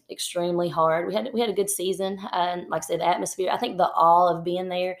worked extremely hard. We had a good season. And like I said, the atmosphere, I think the awe of being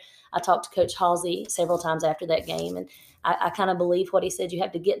there. I talked to Coach Halsey several times after that game, and I kind of believe what he said. You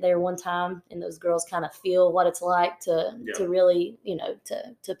have to get there one time, and those girls kind of feel what it's like to really,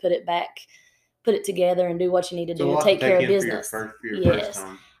 to put it together and do what you need to do to take care of business. First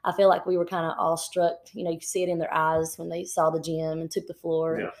time. I feel like we were kind of awestruck. You could see it in their eyes when they saw the gym and took the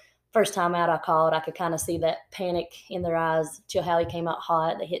floor. Yeah. And first time out I called, I could kind of see that panic in their eyes. Chilhowie came out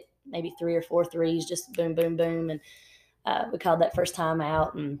hot. They hit maybe 3 or 4 threes, just boom, boom, boom. And we called that first time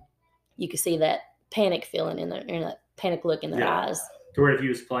out, and you could see that panic feeling in that panic look in their eyes. To where if he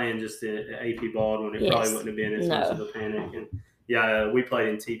was playing just at AP Baldwin, it probably wouldn't have been as much of a panic. And we played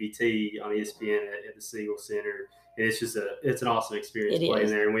in TBT on ESPN at the Siegel Center. And it's an awesome experience playing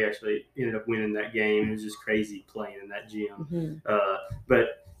there. And we actually ended up winning that game. It was just crazy playing in that gym.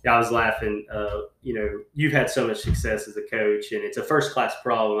 But I was laughing. You've had so much success as a coach, and it's a first-class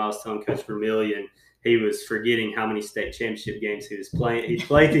problem. I was telling Coach Vermillion, he was forgetting how many state championship games he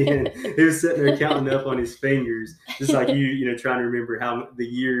played in. He was sitting there counting up on his fingers, just like trying to remember how the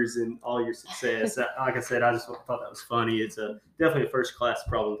years and all your success. Like I said, I just thought that was funny. It's definitely a first-class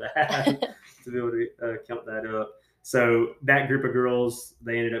problem to have to be able to count that up. So that group of girls,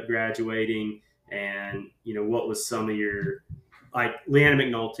 they ended up graduating, and what was some of your Leanna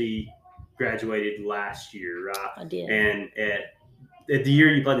McNulty graduated last year, right? I did. And at the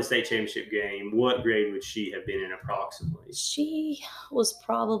year you played the state championship game, what grade would she have been in approximately? She would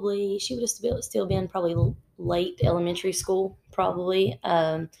have still been probably late elementary school, probably.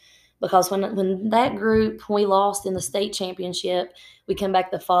 Because when that group, we lost in the state championship, we come back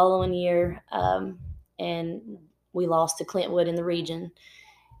the following year, and we lost to Clintwood in the region.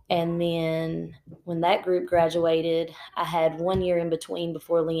 And then when that group graduated, I had 1 year in between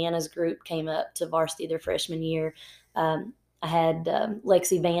before Leanna's group came up to varsity their freshman year. I had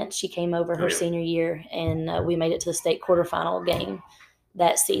Lexi Vance. She came over her senior year, and we made it to the state quarterfinal game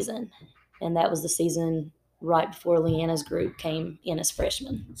that season. And that was the season right before Leanna's group came in as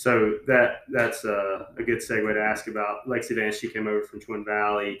freshmen. So that's a good segue to ask about Lexi Vance. She came over from Twin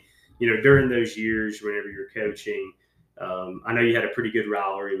Valley. During those years, whenever you're coaching, I know you had a pretty good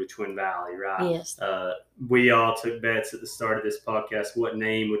rivalry with Twin Valley, right? Yes. We all took bets at the start of this podcast what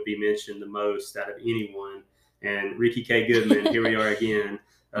name would be mentioned the most out of anyone. And Ricky K. Goodman, here we are again,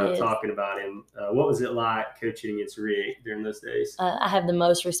 talking about him. What was it like coaching against Rick during those days? I have the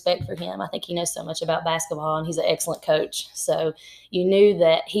most respect for him. I think he knows so much about basketball, and he's an excellent coach. So you knew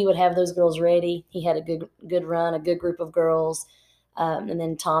that he would have those girls ready. He had a good run, a good group of girls. And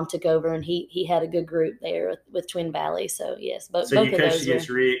then Tom took over, and he had a good group there with Twin Valley. So, yes. So both you coached against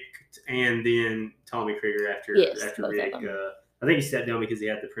Rick and then Tommy Krieger after Rick. I think he sat down because he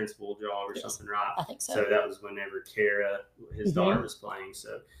had the principal job or something, right? I think so. So that was whenever Kara, his daughter, was playing.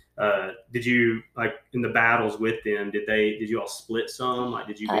 So did you, in the battles with them, did you all split some?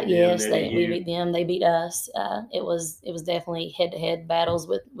 Did you beat them? Yes, we beat them. They beat us. It was definitely head-to-head battles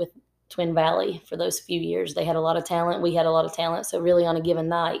with Twin Valley for those few years. They had a lot of talent. We had a lot of talent. So really on a given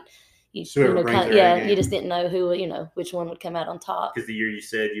night, you just didn't know which one would come out on top. Because the year you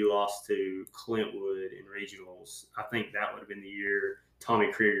said you lost to Clintwood in regionals, I think that would have been the year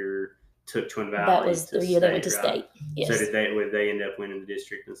Tommy Krieger took Twin Valley. That was the year they went to state. Yes. So would they end up winning the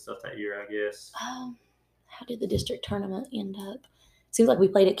district and stuff that year, I guess? How did the district tournament end up? It seems like we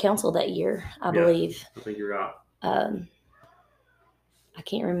played at Council that year, I believe. I think you're right. I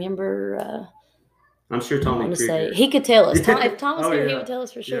can't remember. I'm sure Tommy Krieger. He could tell us. If Tom was here, he would tell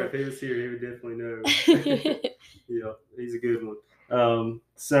us for sure. Yeah, if he was here, he would definitely know. Yeah, he's a good one.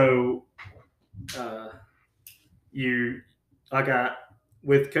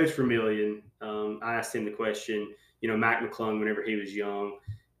 With Coach Vermillion, I asked him the question, Mac McClung, whenever he was young,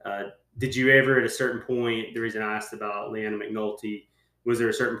 did you ever at a certain point, the reason I asked about Leanna McNulty, was there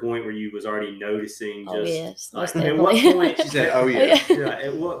a certain point where you was already noticing yes. At what point? She said, oh, yeah.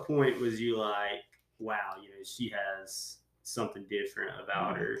 At what point was you like, wow, she has something different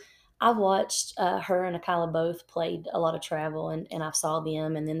about her? I watched her and Akila both played a lot of travel, and I saw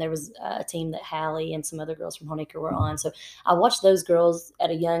them. And then there was a team that Hallie and some other girls from Honaker were on. So I watched those girls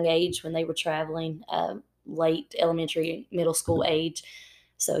at a young age when they were traveling, late elementary, middle school age.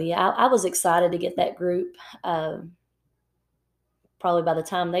 So, I was excited to get that group. Probably by the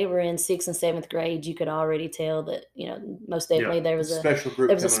time they were in 6th and 7th grade, you could already tell that, most definitely there was a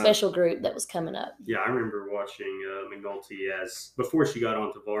special group that was coming up. Yeah, I remember watching McNulty before she got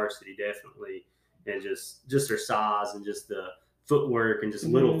onto varsity, definitely, and just her size and just the footwork and just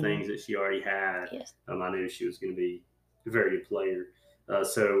little things that she already had. Yes. I knew she was going to be a very good player.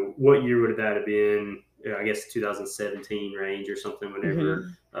 So what year would that have been? I guess 2017 range or something,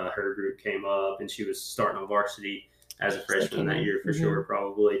 whenever her group came up and she was starting on varsity as a freshman that year for sure,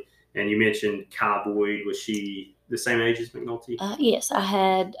 probably. And you mentioned Kai Boyd. Was she the same age as McNulty? Yes, I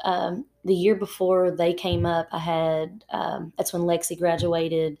had the year before they came up. I had that's when Lexi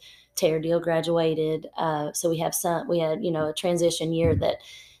graduated, Tara Deal graduated. So we had a transition year that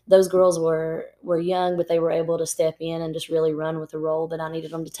those girls were young, but they were able to step in and just really run with the role that I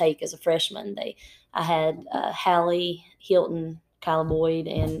needed them to take as a freshman. I had Hallie, Hilton, Kyla Boyd,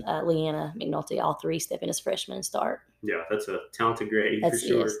 and Leanna McNulty, all three step in as freshmen and start. Yeah, that's a talented grade for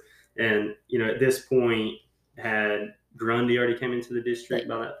sure. Yes. And, at this point, had Grundy already came into the district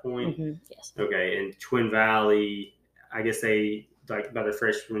by that point? Mm-hmm, yes. Okay, and Twin Valley, I guess they, like, by their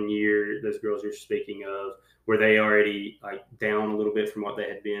freshman year, those girls you're speaking of, were they already, like, down a little bit from what they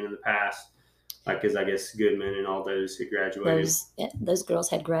had been in the past? Like, because I guess Goodman and all those had graduated. Those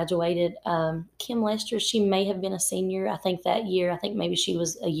girls had graduated. Kim Lester, she may have been a senior. I think that year. I think maybe she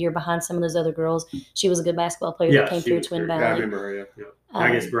was a year behind some of those other girls. She was a good basketball player that came through Twin Valley. Yeah, I remember her. Yeah.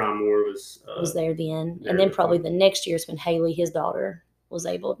 I guess Brian Moore was there then, and then probably the next year is when Haley, his daughter, was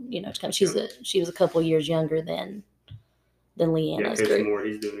able, to come. She was a couple years younger than Leanna's Coach group. Moore,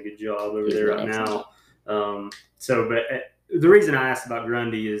 he's doing a good job over there right now. But the reason I asked about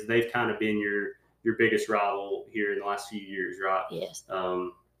Grundy is they've kind of been your biggest rival here in the last few years, right? Yes.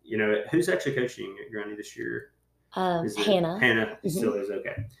 Who's actually coaching at Grundy this year? Hannah. Hannah still is,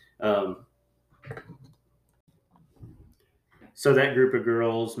 okay. So that group of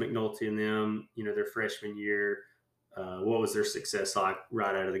girls, McNulty and them, their freshman year, what was their success like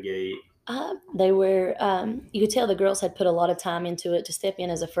right out of the gate? They were, you could tell the girls had put a lot of time into it to step in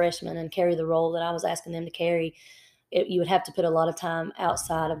as a freshman and carry the role that I was asking them to carry. You would have to put a lot of time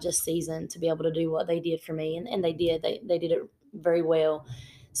outside of just season to be able to do what they did for me. And they did. They did it very well.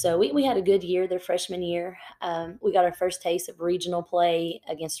 So we had a good year their freshman year. We got our first taste of regional play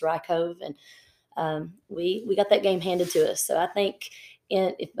against Rye Cove, and we got that game handed to us. So I think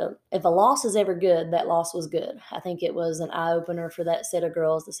if a loss is ever good, that loss was good. I think it was an eye-opener for that set of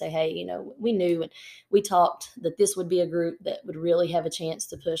girls to say, hey, we knew and we talked that this would be a group that would really have a chance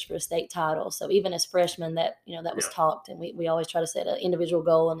to push for a state title. So even as freshmen, that was talked, and we always try to set an individual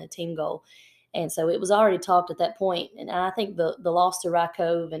goal and a team goal. And so it was already talked at that point. And I think the loss to Rye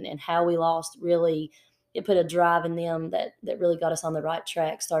Cove and how we lost really, it put a drive in them that really got us on the right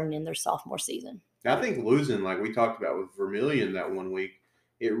track starting in their sophomore season. I think losing, like we talked about with Vermilion that one week,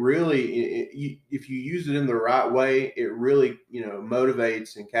 it really, if you use it in the right way, it really,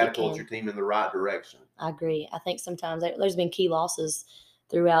 motivates and catapults your team in the right direction. I agree. I think sometimes there's been key losses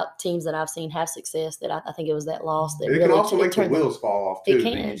throughout teams that I've seen have success that I think it was that loss that it really can also make the wheels fall off too. It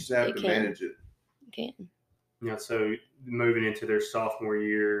can. You just have to manage it. It can. Yeah. So moving into their sophomore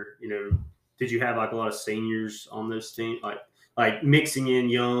year, did you have like a lot of seniors on those teams, like mixing in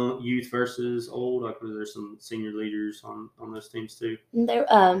young youth versus old? Like, was there some senior leaders on those teams too? There,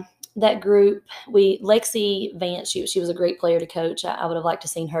 that group, Lexi Vance, she was a great player to coach. I would have liked to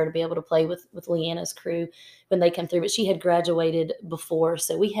seen her to be able to play with Leanna's crew when they come through, but she had graduated before.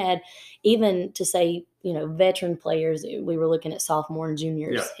 So we had, even to say, veteran players, we were looking at sophomore and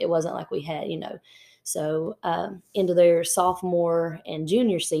juniors. Yeah. It wasn't like we had, So into their sophomore and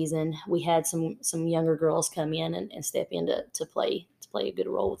junior season, we had some younger girls come in and step in to play a good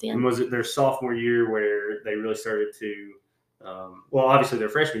role with them. And was it their sophomore year where they really started to obviously their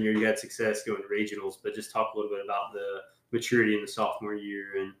freshman year you had success going to regionals, but just talk a little bit about the maturity in the sophomore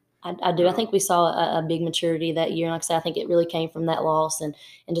year. And I do. I think we saw a big maturity that year. And like I said, I think it really came from that loss and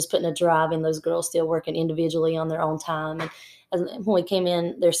just putting a drive in those girls still working individually on their own time. And when we came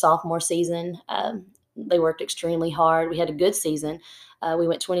in their sophomore season, they worked extremely hard. We had a good season. We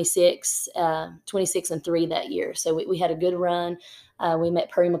went 26-3 that year. So we had a good run. We met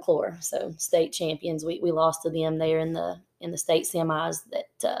Prairie McClure, so state champions. We lost to them there in the state semis.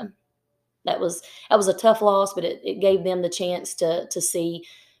 That was a tough loss, but it gave them the chance to see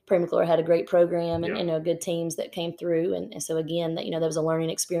Prairie McClure had a great program and good teams that came through. And so again, that was a learning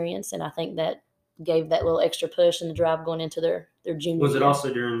experience, and I think that gave that little extra push and the drive going into their junior Was it year.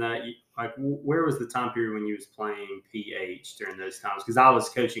 also during that, like, where was the time period when you was playing PH during those times? Because I was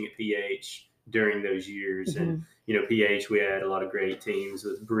coaching at PH during those years, and PH, we had a lot of great teams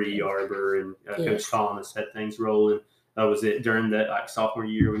with Bree Arbor and Coach Thomas had things rolling. Was it during that sophomore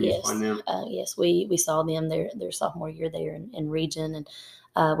year when you was playing them? Yes, we saw them their sophomore year there in region,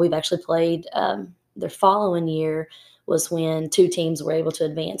 and we've actually played their following year was when two teams were able to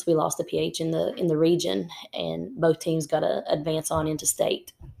advance. We lost the PH in the region, and both teams got to advance on into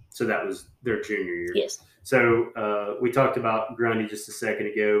state. So that was their junior year. Yes. So we talked about Grundy just a second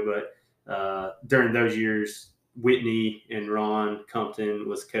ago, but during those years, Whitney and Ron Compton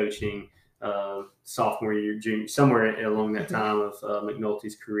was coaching sophomore year, junior, somewhere along that time of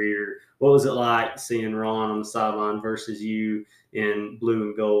McNulty's career. What was it like seeing Ron on the sideline versus you? in blue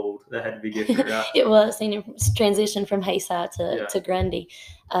and gold. That had to be different, right? It was senior transition from Haysi to Grundy.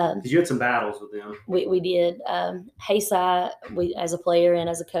 Because you had some battles with them. We did. Haysi, as a player and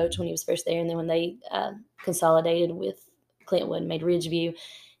as a coach when he was first there, and then when they consolidated with Clintwood, made Ridgeview,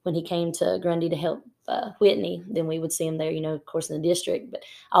 when he came to Grundy to help Whitney, then we would see him there, of course, in the district. But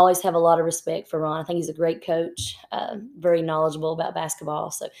I always have a lot of respect for Ron. I think he's a great coach, very knowledgeable about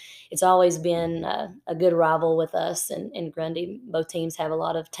basketball. So it's always been a good rival with us and Grundy. Both teams have a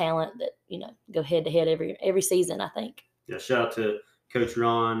lot of talent that, go head to head every season, I think. Yeah, shout out to Coach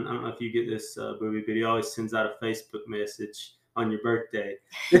Ron. I don't know if you get this, Booby, but he always sends out a Facebook message on your birthday.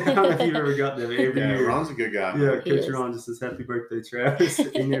 I don't know if you've ever got that every year. Ron's a good guy. Yeah, Coach Ron just says, "Happy birthday, Travis."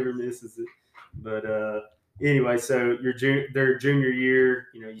 He never misses it. But anyway, so their junior year,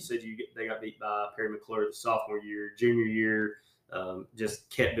 you said they got beat by Perry McClure the sophomore year. Junior year, just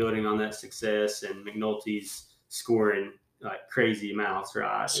kept building on that success, and McNulty's scoring like crazy amounts,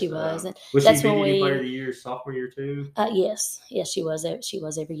 right? She was. Was she BDU Player of the Year sophomore year too? Yes, she was. She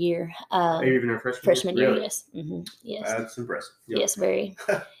was every year. Even her freshman year, really? yes. Mm-hmm. Yes. That's impressive. Yep. Yes, very.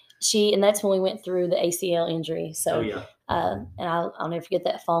 And that's when we went through the ACL injury. So, yeah. And I'll never forget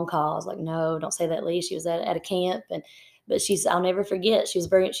that phone call. I was like, no, don't say that, Lee. She was at a camp, but I'll never forget.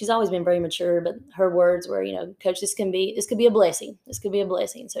 She's always been very mature, but her words were, Coach, this could be a blessing. This could be a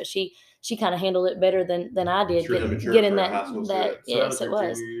blessing. So she kind of handled it better than I did. Getting that yes, it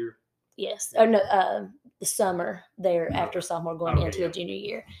was. Yes. Or no, the summer there after sophomore going into the junior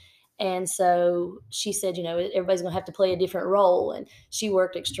year. And so she said, everybody's going to have to play a different role. And she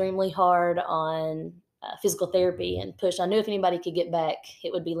worked extremely hard on physical therapy and push. I knew if anybody could get back,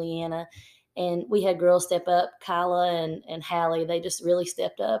 it would be Leanna. And we had girls step up, Kyla and Hallie. They just really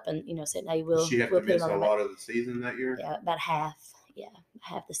stepped up and, said, hey, we'll She had to miss a lot of the season that year? Yeah, about half. Yeah,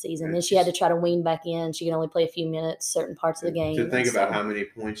 half the season. And then she had to try to wean back in. She could only play a few minutes, certain parts of the game. To think about how many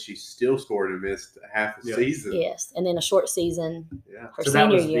points she still scored and missed half the season. Yes, and then a short season. Yeah. Her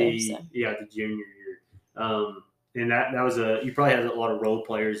senior year. The junior year. And that was you probably had a lot of role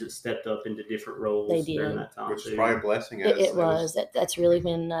players that stepped up into different roles during that time. Which is probably a blessing. It was. That's really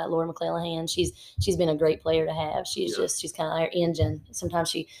been Laura McClellan. She's been a great player to have. She's kind of our engine. Sometimes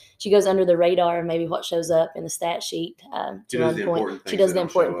she goes under the radar of maybe what shows up in the stat sheet. She does the important things. She does the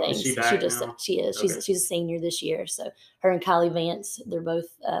important things. Is she back now? She is. Okay. She's a senior this year. So her and Kylie Vance, they're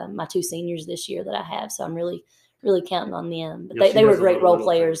both my two seniors this year that I have. So I'm really counting on them. But they were great role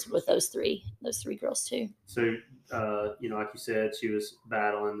players with those three girls too. So, like you said, she was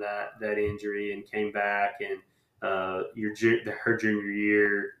battling that injury and came back. And her junior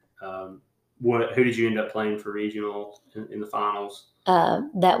year, who did you end up playing for regional in the finals?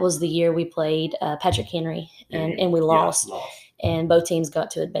 That was the year we played Patrick Henry, and we lost. And both teams got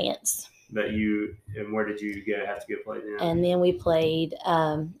to advance. But where did you have to go play then? And then we played.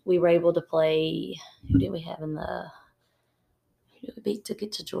 We were able to play. Who did we have in the? Who did we beat to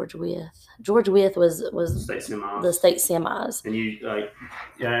get to George Wythe? George Wythe was state semis. The state semis. And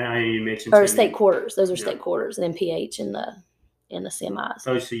you mentioned state quarters. Those are state quarters, and then PH in the semis.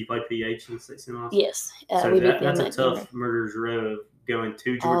 Oh, so you played PH in the state semis? Yes. So that's a tough murderer's row of going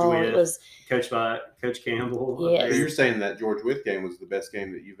to George Wythe, coached by Coach Campbell. Yes. You're saying that George Wythe game was the best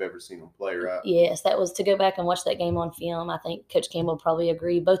game that you've ever seen on play, right? Yes, that was, to go back and watch that game on film. I think Coach Campbell probably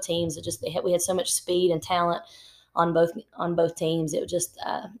agreed. Both teams, we had so much speed and talent on both teams. It was just,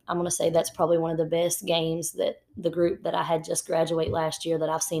 I'm going to say that's probably one of the best games that the group that I had just graduate last year that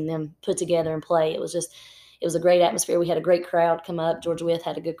I've seen them put together and play. It was a great atmosphere. We had a great crowd come up. George Wythe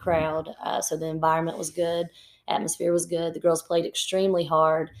had a good crowd, so the environment was good. Atmosphere was good. The girls played extremely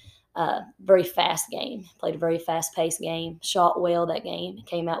hard. Very fast game. Played a very fast-paced game. Shot well that game.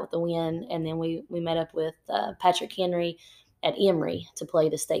 Came out with the win. And then we met up with Patrick Henry at Emory to play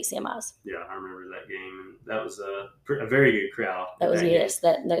the state semis. Yeah, I remember that game. And that was a very good crowd.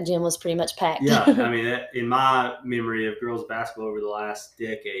 That gym was pretty much packed. Yeah, I mean, in my memory of girls basketball over the last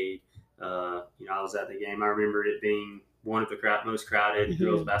decade, I was at the game. I remember it being one of the most crowded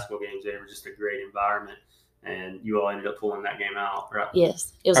girls basketball games ever. Just a great environment. And you all ended up pulling that game out, right?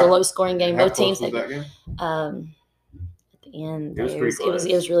 Yes, it was a low-scoring game. How Both teams close was that game? At the end, it was pretty close.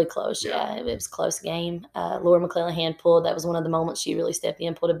 It was really close. Yeah, it was a close game. Laura McClellan pulled. That was one of the moments she really stepped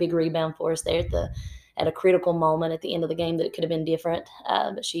in, pulled a big rebound for us there at a critical moment at the end of the game that it could have been different.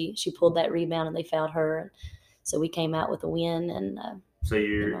 But she pulled that rebound and they fouled her. So we came out with a win, and So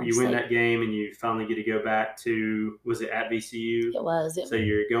you win that game, and you finally get to go back to, was it at VCU? It was. So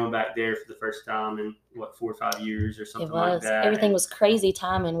you're going back there for the first time in, 4 or 5 years or something like that? Everything was crazy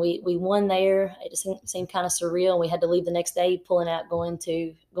timing. We won there. It just seemed kind of surreal. We had to leave the next day, pulling out, going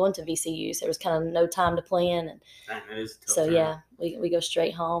to VCU. So there was kind of no time to plan. And that is tough. So, yeah, we go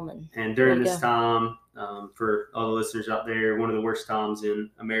straight home. And during this time, for all the listeners out there, one of the worst times in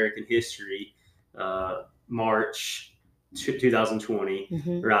American history, March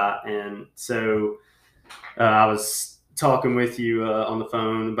 2020, right? And so I was talking with you on the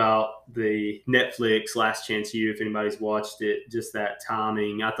phone about the Netflix Last Chance U. If anybody's watched it, just that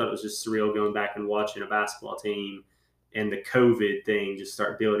timing, I thought it was just surreal going back and watching a basketball team and the COVID thing just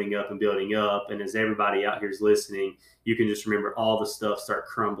start building up. And as everybody out here is listening, you can just remember all the stuff start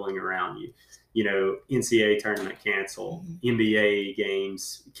crumbling around you. NCAA tournament canceled, NBA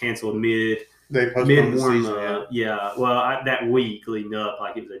games canceled mid warm up. Yeah. Well, that week leading up,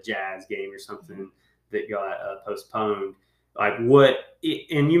 like it was a Jazz game or something that got postponed. Like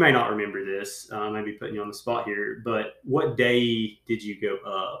and you may not remember this, maybe putting you on the spot here, but what day did you go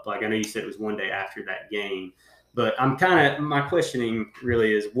up? Like I know you said it was one day after that game, but my questioning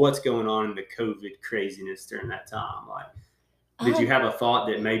really is what's going on in the COVID craziness during that time? Like, did you have a thought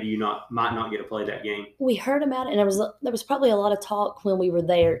that maybe you might not get to play that game? We heard about it, and there was probably a lot of talk when we were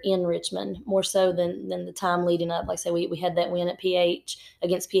there in Richmond, more so than the time leading up. Like I say, we had that win at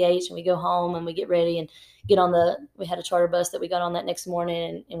against PH, and we go home and we get ready and get on we had a charter bus that we got on that next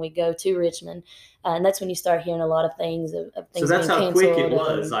morning, and we go to Richmond. And that's when you start hearing a lot of things of things. So that's being how quick it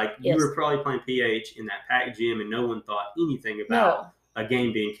canceled. was. Like you were probably playing PH in that packed gym, and no one thought anything about a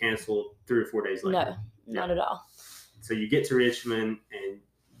game being canceled 3 or 4 days later. No, not at all. So you get to Richmond, and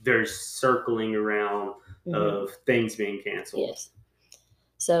there's circling around of things being canceled. Yes.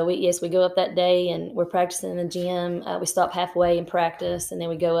 So we go up that day, and we're practicing in the gym. We stop halfway in practice, and then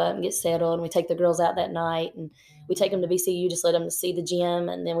we go up and get settled, and we take the girls out that night, and we take them to VCU, just let them see the gym,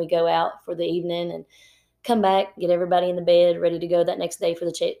 and then we go out for the evening and come back, get everybody in the bed, ready to go that next day for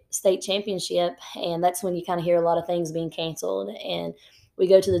the state championship. And that's when you kind of hear a lot of things being canceled. And we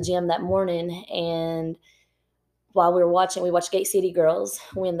go to the gym that morning, and while we watched Gate City girls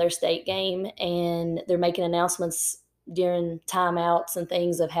win their state game, and they're making announcements during timeouts and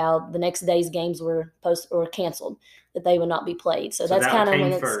things of how the next day's games were canceled, that they would not be played. So that's kind of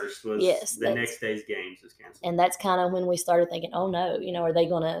when the next day's games was canceled. And that's kind of when we started thinking, oh no, are they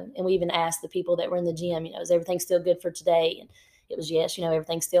going to, and we even asked the people that were in the gym, is everything still good for today? And it was, yes,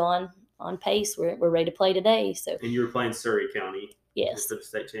 everything's still on pace. We're ready to play today. So. And you were playing Surrey County. Yes. For the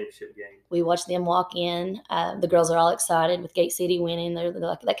state championship game. We watched them walk in. The girls are all excited with Gate City winning. They're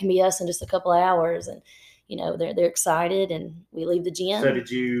like, that can be us in just a couple of hours. And, they're excited, and we leave the gym. So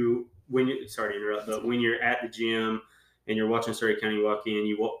sorry to interrupt, but when you're at the gym and you're watching Surrey County walk in,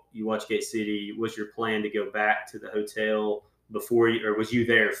 you watch Gate City, was your plan to go back to the hotel before or was you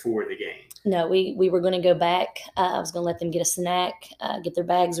there for the game? No, we were going to go back. I was going to let them get a snack, get their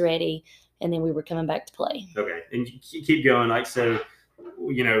bags ready, and then we were coming back to play. Okay. And keep going.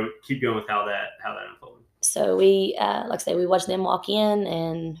 Keep going with how that unfolded. So we, like I say, we watched them walk in,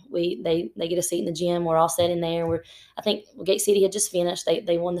 and they get a seat in the gym. We're all sitting there. I think Gate City had just finished.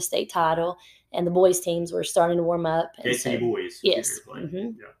 They won the state title, and the boys teams were starting to warm up. Gate City boys. Yes.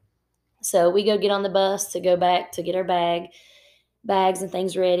 Mm-hmm. Yeah. So we go get on the bus to go back to get our bags and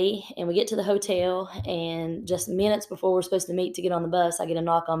things ready, and we get to the hotel, and just minutes before we're supposed to meet to get on the bus, I get a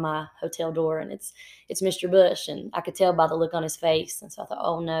knock on my hotel door, and it's Mr. Bush, and I could tell by the look on his face. And so I thought,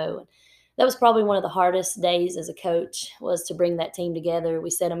 oh no. And that was probably one of the hardest days as a coach, was to bring that team together. We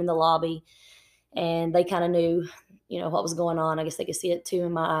set them in the lobby, and they kind of knew, what was going on. I guess they could see it too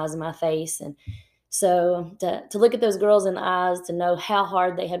in my eyes and my face. And so to look at those girls in the eyes, to know how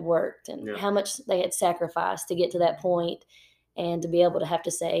hard they had worked and how much they had sacrificed to get to that point, and to be able to have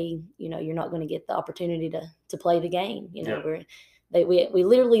to say, you're not going to get the opportunity to play the game. We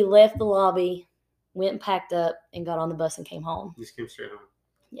literally left the lobby, went and packed up, and got on the bus and came home. Just came straight home.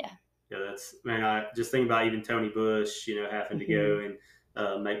 Yeah. Yeah, I just think about even Tony Bush, having to go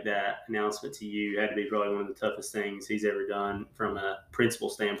and make that announcement to you had to be probably one of the toughest things he's ever done from a principal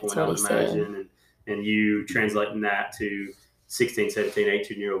standpoint, I would imagine. And you translating that to 16, 17,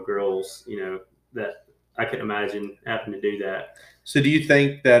 18-year-old girls, that I couldn't imagine having to do that. So do you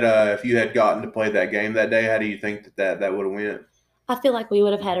think that if you had gotten to play that game that day, how do you think that would have went? I feel like we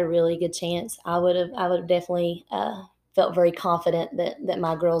would have had a really good chance. I would have definitely felt very confident that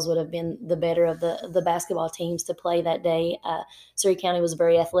my girls would have been the better of the basketball teams to play that day. Surrey County was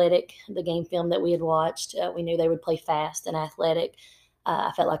very athletic. The game film that we had watched, we knew they would play fast and athletic.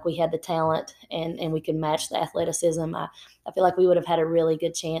 I felt like we had the talent and we could match the athleticism. I feel like we would have had a really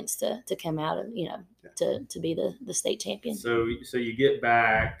good chance to come out and, to be the state champion. So you get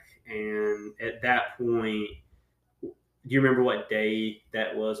back, and at that point, do you remember what day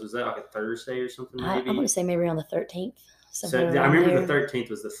that was? Was that like a Thursday or something? Maybe? I'm going to say maybe around the 13th. So I remember the 13th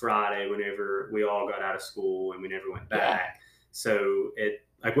was the Friday whenever we all got out of school and we never went back. Yeah. So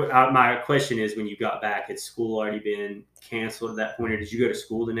my question is, when you got back, had school already been canceled at that point, or did you go to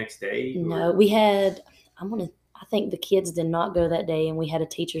school the next day? No, we had. I think the kids did not go that day, and we had a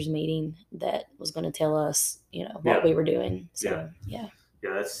teachers meeting that was going to tell us, what we were doing. So yeah.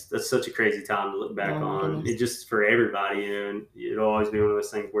 Yeah, that's such a crazy time to look back on. It just for everybody, and it'll always be one of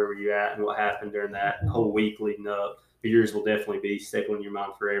those things. Where were you at, and what happened during that whole week leading up? But yours will definitely be stapled in your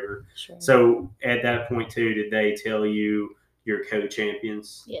mind forever. Sure. So at that point too, did they tell you you're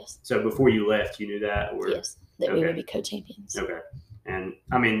co-champions? Yes. So before you left, you knew that, or yes, that we would be co-champions. Okay. And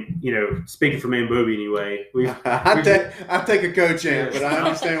I mean, speaking for me and Bobby anyway, I take a co-champ, but I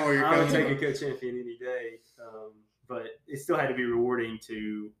understand where you're coming from. I would take a co-champion any day. But it still had to be rewarding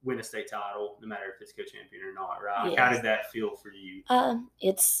to win a state title, no matter if it's co-champion or not, right? Yes. How did that feel for you?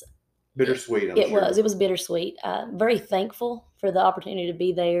 It's bittersweet. It was bittersweet. Very thankful for the opportunity to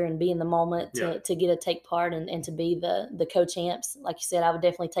be there and be in the moment to get to take part and to be the co-champs. Like you said, I would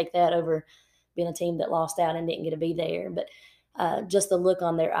definitely take that over being a team that lost out and didn't get to be there. But just the look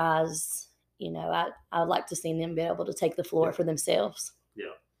on their eyes, I would like to see them be able to take the floor for themselves. Yeah.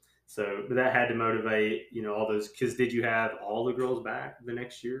 So, but that had to motivate, all those. Because did you have all the girls back the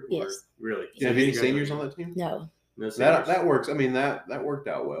next year? Yes. Really? Did you have any seniors on that team? No. That works. I mean, that worked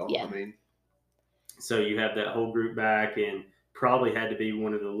out well. Yeah. I mean, so you have that whole group back, and probably had to be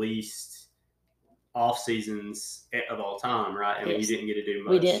one of the least off seasons of all time, right? I mean, you didn't get to do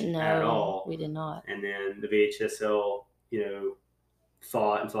much at all. We did not. And then the VHSL,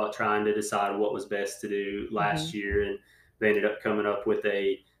 fought trying to decide what was best to do last year, and they ended up coming up with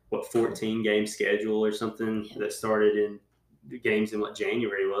a 14 game schedule or something that started in the games in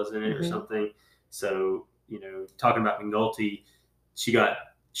January, wasn't it, or something? So talking about McNulty, she got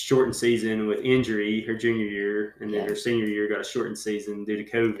shortened season with injury her junior year, and then her senior year got a shortened season due to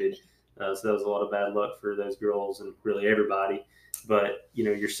COVID. So that was a lot of bad luck for those girls and really everybody. But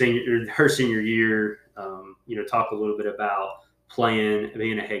her senior year, talk a little bit about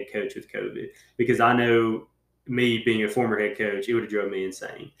being a head coach with COVID, because I know, me being a former head coach, it would have drove me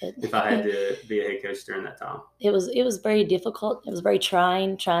insane if I had to be a head coach during that time. It was very difficult. It was very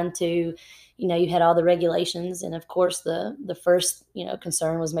trying to, you had all the regulations, and of course the first,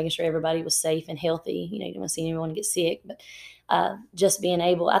 concern was making sure everybody was safe and healthy. You didn't want to see anyone get sick, but just being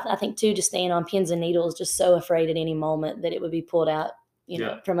able, I think too, just staying on pins and needles, just so afraid at any moment that it would be pulled out,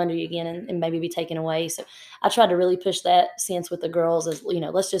 from under you again and maybe be taken away. So I tried to really push that sense with the girls as,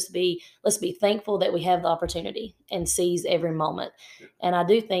 let's be thankful that we have the opportunity and seize every moment. And I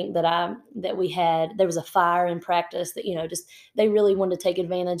do think that there was a fire in practice that, they really wanted to take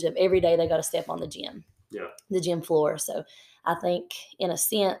advantage of every day they got to step on the gym floor. So I think in a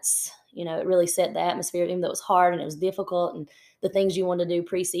sense, it really set the atmosphere, even though it was hard and it was difficult, and the things you wanted to do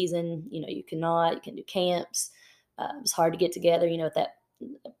preseason, you can do camps. It was hard to get together, at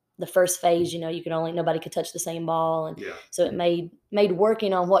the first phase, nobody could touch the same ball. And so it made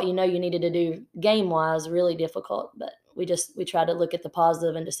working on what, you needed to do game wise really difficult. But we tried to look at the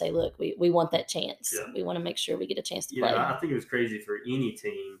positive and to say, look, we want that chance. Yeah. We want to make sure we get a chance to play. I think it was crazy for any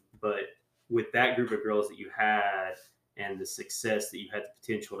team, but with that group of girls that you had and the success that you had the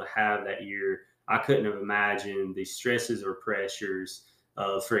potential to have that year, I couldn't have imagined the stresses or pressures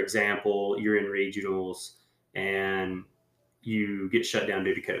of, for example, you're in regionals and you get shut down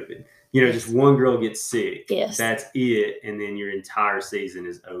due to COVID. Just one girl gets sick. Yes. That's it. And then your entire season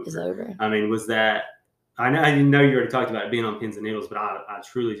is over. I mean, was that, I know you already talked about being on pins and needles, but I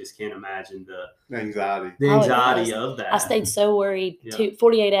truly just can't imagine the anxiety of that. I stayed so worried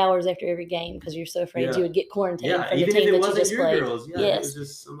 48 hours after every game because you're so afraid you would get quarantined from the team that you just played. Girls.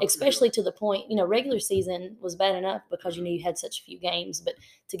 Yes, especially to the point, regular season was bad enough because you knew you had such a few games, but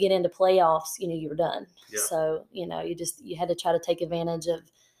to get into playoffs, you were done. Yeah. So, you had to try to take advantage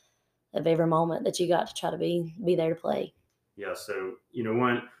of every moment that you got to try to be there to play. Yeah. So,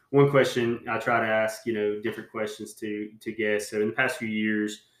 one question I try to ask, different questions to guests. So in the past few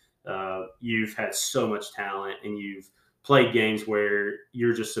years, you've had so much talent and you've played games where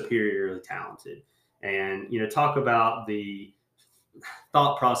you're just superiorly talented. And, talk about the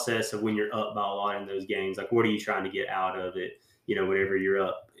thought process of when you're up by a lot in those games. Like, what are you trying to get out of it, whenever you're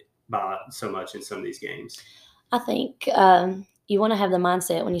up by so much in some of these games? I think, want to have the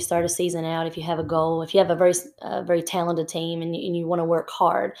mindset when you start a season out, if you have a goal, if you have a very talented team and you want to work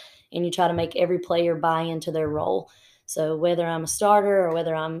hard and you try to make every player buy into their role. So whether I'm a starter or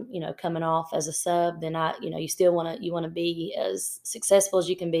whether I'm, coming off as a sub, then you still want to be as successful as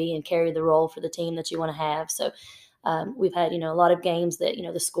you can be and carry the role for the team that you want to have. So we've had, a lot of games that,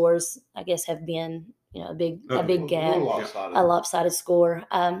 the scores, I guess, have been, a big gap, a lopsided score.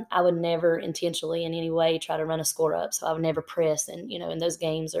 I would never intentionally in any way try to run a score up. So I would never press and, in those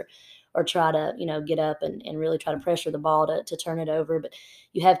games or try to, get up and really try to pressure the ball to turn it over. But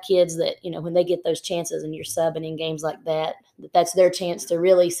you have kids that, when they get those chances and you're subbing in games like that, that's their chance to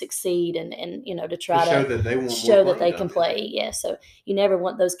really succeed and to try to show that they can play. Yeah. So you never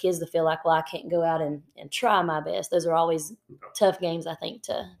want those kids to feel like, well, I can't go out and try my best. Those are always tough games, I think,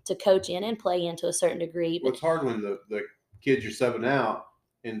 to coach in and play in to a certain degree. But it's hard when the kids you're subbing out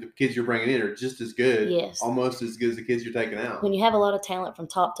and the kids you're bringing in are just as good, almost as good as the kids you're taking out. When you have a lot of talent from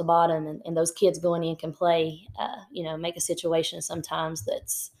top to bottom and those kids going in can play, make a situation sometimes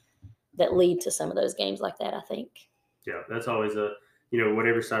that lead to some of those games like that, I think. Yeah, that's always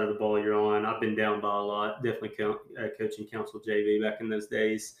whatever side of the ball you're on. I've been down by a lot, definitely coaching council JV back in those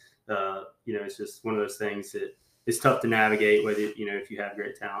days. It's just one of those things that it's tough to navigate, whether, if you have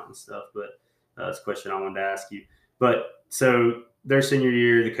great talent and stuff. But that's a question I wanted to ask you. But so their senior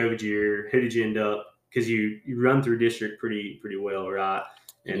year, the COVID year, who did you end up? Because you run through district pretty well, right?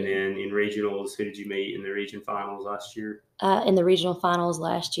 And then in regionals, who did you meet in the region finals last year? In the regional finals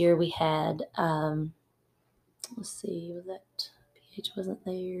last year, we had, let's see, was that PH wasn't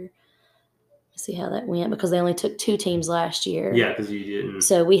there? Let's see how that went because they only took 2 teams last year. Yeah, because you didn't.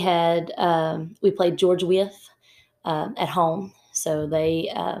 So we had, we played George Wythe at home. So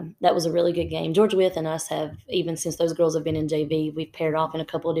that was a really good game. George Wythe and us have, even since those girls have been in JV, we've paired off in a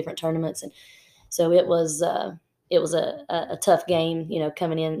couple of different tournaments. And so it was a tough game,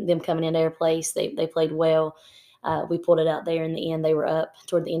 coming in their place. They played well. We pulled it out there in the end. They were up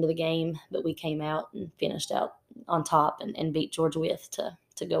toward the end of the game, but we came out and finished out on top and beat George Wythe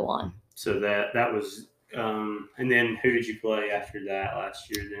to go on. So that was, and then who did you play after that last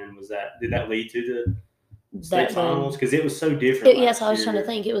year? Then did that lead to the state finals? Because it was so different. Yes, I was trying to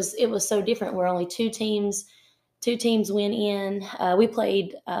think. It was so different. Where only 2 teams went in. We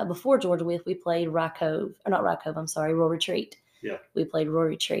played before George Wythe. We played Royal Retreat. Yeah, we played Royal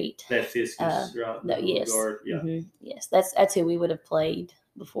Retreat. That Fiscus, right? Yes, guard. Yeah, mm-hmm. Yes. That's who we would have played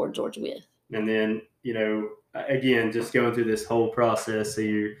before George Wythe. And then again, just going through this whole process. So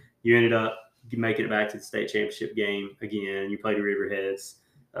you ended up making it back to the state championship game again. You played the Riverheads.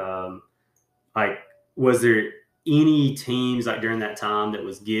 Was there any teams during that time that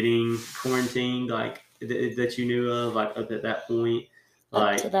was getting quarantined that you knew of up at that point?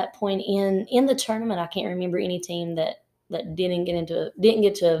 Up to that point in the tournament, I can't remember any team that didn't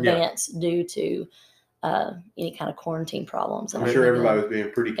get to advance due to any kind of quarantine problems. I'm sure everybody was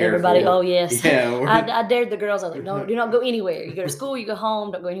being pretty careful. Everybody, oh yes. Yeah, I dared the girls. I was like, do not go anywhere. You go to school, you go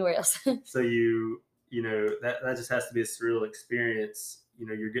home, don't go anywhere else. So that just has to be a surreal experience.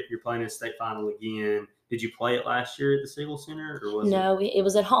 You're playing in a state final again. Did you play it last year at the Siegel Center, or was it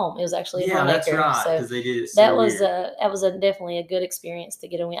was at home. It was actually at Honaker. That's right, because they did it. That was definitely a good experience to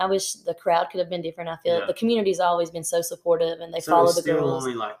get a win. I wish the crowd could have been different. I feel the community's always been so supportive, and they follow the girls.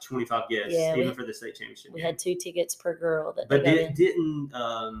 Only 25 guests, even for the state championship. We had 2 tickets per girl. But didn't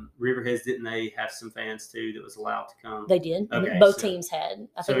Riverheads? Didn't they have some fans too that was allowed to come? They did. Okay, both teams had.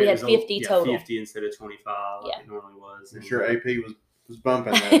 I think we had 50 total. 50 instead of 25, like it normally was. I'm sure AP was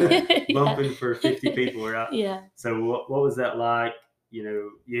bumping that day. Bumping for 50 people, right? Yeah. So what was that like?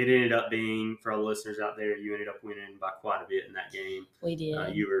 It ended up being, for all listeners out there, you ended up winning by quite a bit in that game. We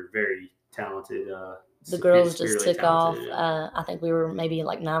did. You were very talented. The girls just took off. I think we were maybe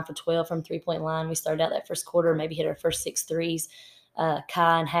 9 for 12 from 3-point line. We started out that first quarter, maybe hit our first 6 threes.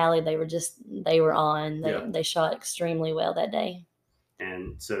 Kai and Hallie, they were on. They shot extremely well that day.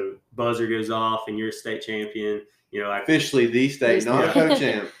 And so buzzer goes off, and you're a state champion. Officially the state, not a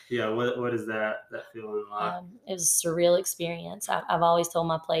co-champ. Yeah, what is that feeling like? It was a surreal experience. I've always told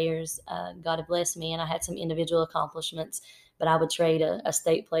my players, God have blessed me, and I had some individual accomplishments, but I would trade a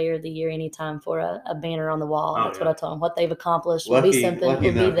state player of the year anytime for a banner on the wall. That's what I told them. What they've accomplished would be something, would be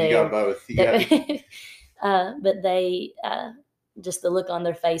there. You got both. But they, just the look on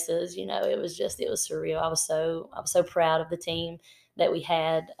their faces, it was surreal. I was so proud of the team that we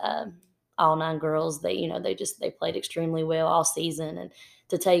had. All 9 girls, they played extremely well all season, and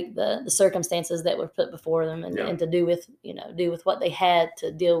to take the circumstances that were put before them and to do with what they had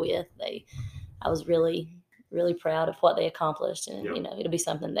to deal with, I was really really proud of what they accomplished, and Yep. it'll be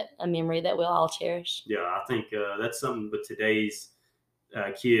something a memory that we'll all cherish. Yeah, I think that's something with today's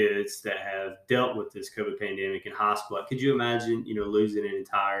kids that have dealt with this COVID pandemic in high school. Like, could you imagine, losing an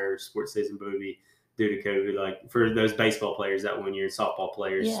entire sports season movie due to COVID? Like for those baseball players that 1 year, softball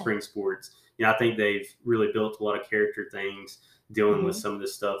players, spring sports. I think they've really built a lot of character things dealing with some of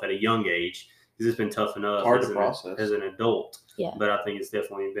this stuff at a young age, because it's been tough enough as an adult. Yeah. But I think it's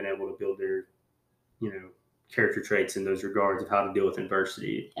definitely been able to build their, character traits in those regards of how to deal with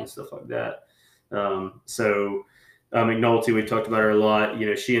adversity and stuff like that. So McNulty, we've talked about her a lot.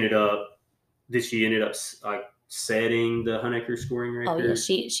 She ended up like setting the Honaker scoring record? Oh yeah,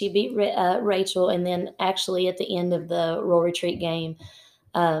 she beat Rachel, and then actually at the end of the Royal Retreat game,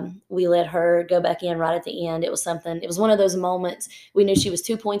 we let her go back in right at the end. It was one of those moments. We knew she was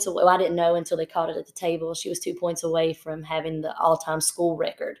 2 points away. Well, I didn't know until they caught it at the table. She was 2 points away from having the all-time school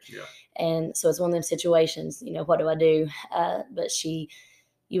record. Yeah. And so it's one of them situations, what do I do? But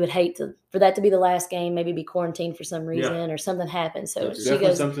you would hate for that to be the last game, maybe be quarantined for some reason or something happens. So it's she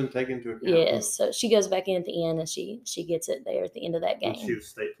goes something to take into account. Yes. So she goes back in at the end, and she gets it there at the end of that game. And she was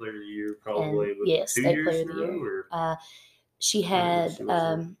state player of the year, probably. Yes, state player of the year. She had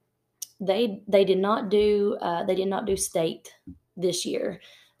they did not do state this year.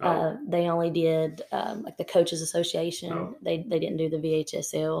 They only did like the Coaches Association. Oh. They didn't do the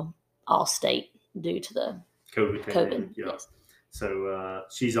VHSL all state due to the COVID. Yeah. Yes. So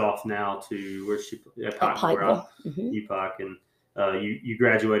she's off now to where's she at Pikeville. UPike, and you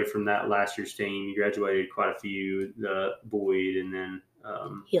graduated from that last year's team. You graduated quite a few, Boyd, and then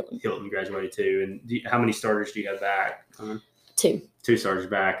Hilton graduated too. And how many starters do you have back? Two starters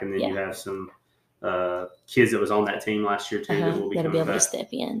back, and then you have some kids that was on that team last year too that will be that'll be able back to step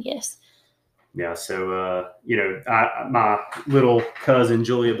in. Yes. Yeah, so my little cousin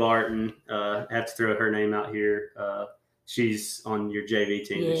Julia Barton, have to throw her name out here. She's on your JV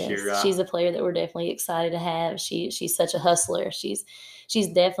team this year, right? She's a player that we're definitely excited to have. She's such a hustler. She's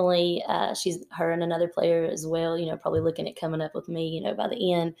definitely she's her and another player as well. Probably looking at coming up with me. By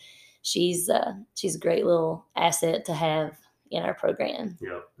the end, she's a great little asset to have in our program.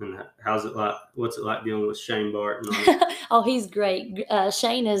 Yeah, and what's it like dealing with Shane Barton? Oh, he's great.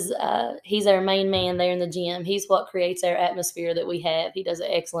 Shane is he's our main man there in the gym. He's what creates our atmosphere that we have. He does an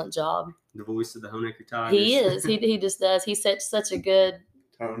excellent job. The voice of the Honaker Tigers. He is. He just does. He sets such a good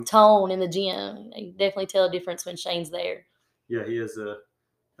tone in the gym. You definitely tell a difference when Shane's there. Yeah, he has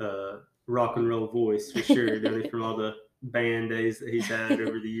a rock and roll voice for sure, doesn't he, from all the band days that he's had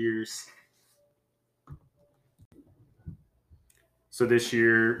over the years. So this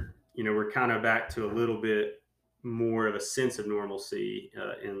year, we're kind of back to a little bit more of a sense of normalcy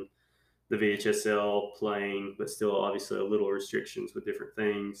in the VHSL playing, but still obviously a little restrictions with different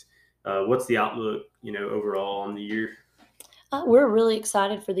things. What's the outlook, overall on the year? We're really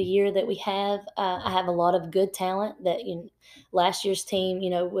excited for the year that we have. I have a lot of good talent that last year's team,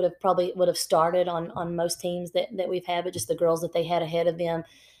 would have started on most teams that we've had, but just the girls that they had ahead of them.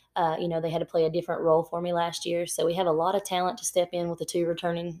 They had to play a different role for me last year. So we have a lot of talent to step in with the two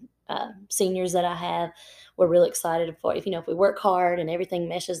returning seniors that I have. We're really excited for if we work hard and everything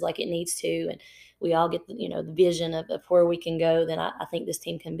meshes like it needs to, and we all get the vision of where we can go, then I think this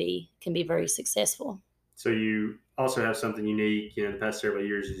team can be very successful. So you also have something unique, the past several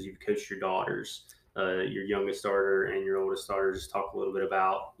years is you've coached your daughters, your youngest starter and your oldest starter. Just talk a little bit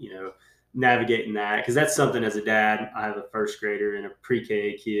about, navigating that, because that's something as a dad. I have a first grader and a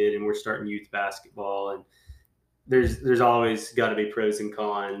pre-K kid, and we're starting youth basketball, and there's always got to be pros and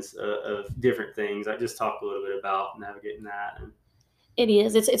cons of different things. I just talk a little bit about navigating that. It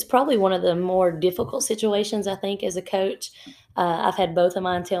is. It's probably one of the more difficult situations, I think, as a coach. I've had both of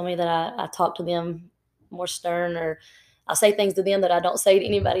mine tell me that I talk to them more stern, or I'll say things to them that I don't say to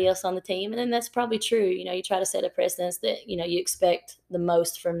anybody else on the team. And then that's probably true. You try to set a precedence that, you expect the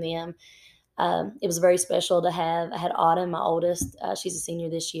most from them. It was very special to have. I had Autumn, my oldest. She's a senior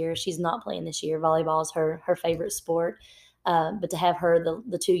this year. She's not playing this year. Volleyball is her favorite sport. But to have her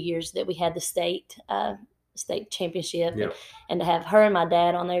the 2 years that we had the state championship, and to have her and my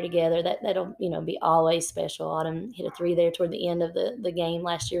dad on there together, that'll be always special. Autumn hit a 3 there toward the end of the game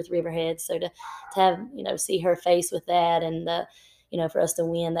last year with Riverhead. So to have see her face with that, and for us to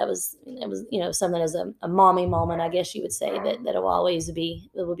win, it was something as a mommy moment, I guess you would say, that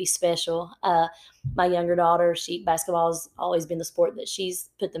will be special. My younger daughter, basketball has always been the sport that she's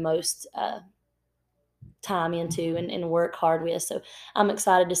put the most time into and work hard with. So I'm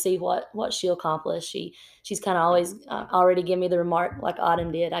excited to see what she'll accomplish. She's kind of always already given me the remark like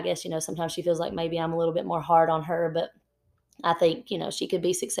Autumn did. I guess, sometimes she feels like maybe I'm a little bit more hard on her, but I think, she could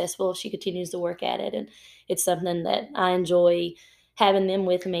be successful if she continues to work at it. And it's something that I enjoy having them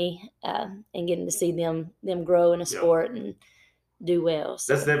with me and getting to see them grow in a sport and do well.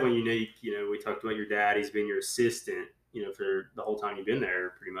 So. That's definitely unique. We talked about your dad. He's been your assistant, for the whole time you've been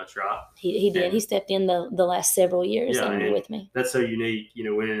there, pretty much, right? He did. And he stepped in the last several years and with me. That's so unique,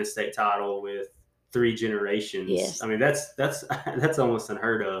 winning a state title with 3 generations. Yes. I mean, that's almost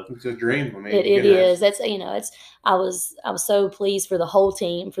unheard of. It's a dream. I mean, it is. That's, I was so pleased for the whole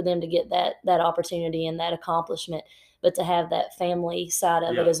team for them to get that opportunity and that accomplishment. But to have that family side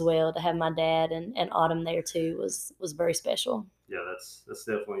of it as well, to have my dad and Autumn there too was very special. Yeah, that's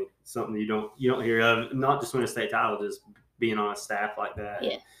definitely something you don't hear of. Not just winning a state title, just being on a staff like that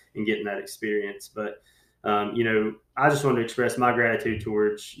and getting that experience. But I just wanted to express my gratitude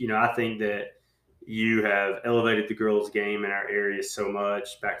towards I think that you have elevated the girls' game in our area so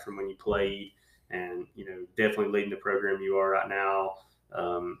much back from when you played, and definitely leading the program you are right now.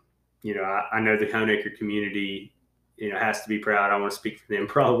 I know the Honaker community has to be proud. I want to speak for them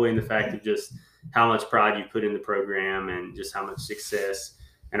probably in the fact of just how much pride you put in the program and just how much success.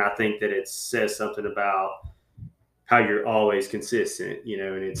 And I think that it says something about how you're always consistent,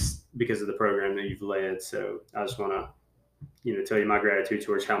 and it's because of the program that you've led. So I just want to, tell you my gratitude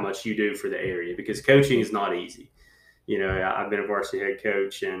towards how much you do for the area, because coaching is not easy. I've been a varsity head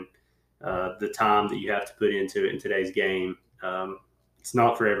coach, and the time that you have to put into it in today's game, it's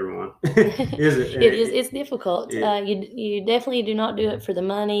not for everyone, is it? It's difficult. You definitely do not do it for the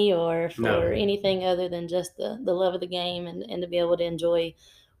money or for anything other than just the love of the game and to be able to enjoy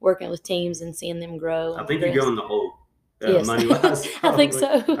working with teams and seeing them grow. I think you go in the hole, yes. money-wise. I think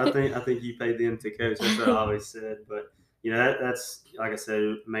so. I think you paid them to coach. That's what I always said. But that's, like I said,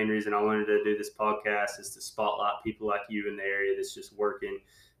 the main reason I wanted to do this podcast is to spotlight people like you in the area that's just working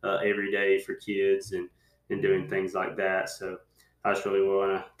every day for kids and doing things like that. So I just really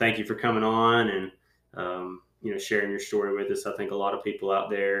want to thank you for coming on and, sharing your story with us. I think a lot of people out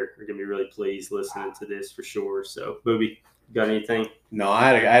there are going to be really pleased listening to this for sure. So, Booby, got anything? No, I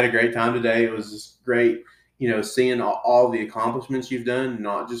had a great time today. It was just great, seeing all the accomplishments you've done,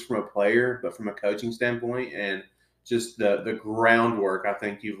 not just from a player, but from a coaching standpoint, and just the groundwork I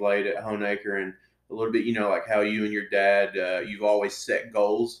think you've laid at Honaker, and a little bit, like how you and your dad, you've always set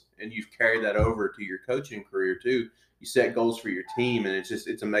goals, and you've carried that over to your coaching career too. You set goals for your team, and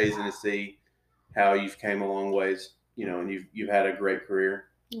it's amazing to see how you've came a long ways, and you've had a great career.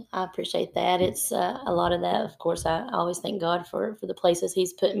 I appreciate that. It's a lot of that. Of course, I always thank God for the places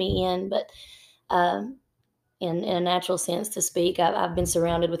He's put me in, but in a natural sense to speak, I've been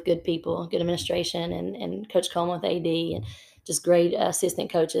surrounded with good people, good administration, and Coach Coleman with AD, and just great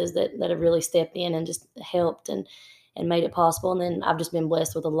assistant coaches that have really stepped in and just helped and made it possible. And then I've just been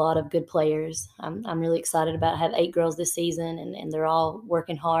blessed with a lot of good players. I'm really excited about having 8 girls this season, and they're all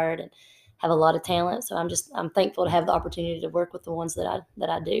working hard and have a lot of talent. So I'm thankful to have the opportunity to work with the ones that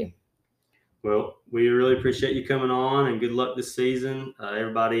I do. Well, we really appreciate you coming on, and good luck this season.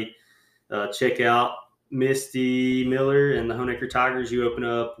 Everybody check out Misty Miller and the Honaker Tigers. You open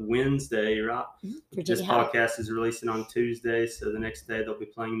up Wednesday, right? This podcast is releasing on Tuesday, so the next day they'll be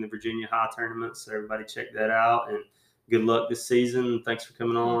playing the Virginia High tournament. So everybody check that out, and good luck this season. Thanks for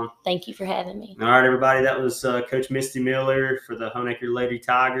coming on. Thank you for having me. All right, everybody. That was Coach Misty Miller for the Honaker Lady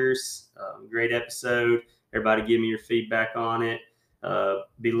Tigers. Great episode. Everybody give me your feedback on it.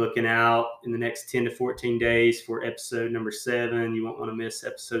 Be looking out in the next 10 to 14 days for episode number 7. You won't want to miss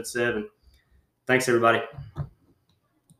episode 7. Thanks, everybody.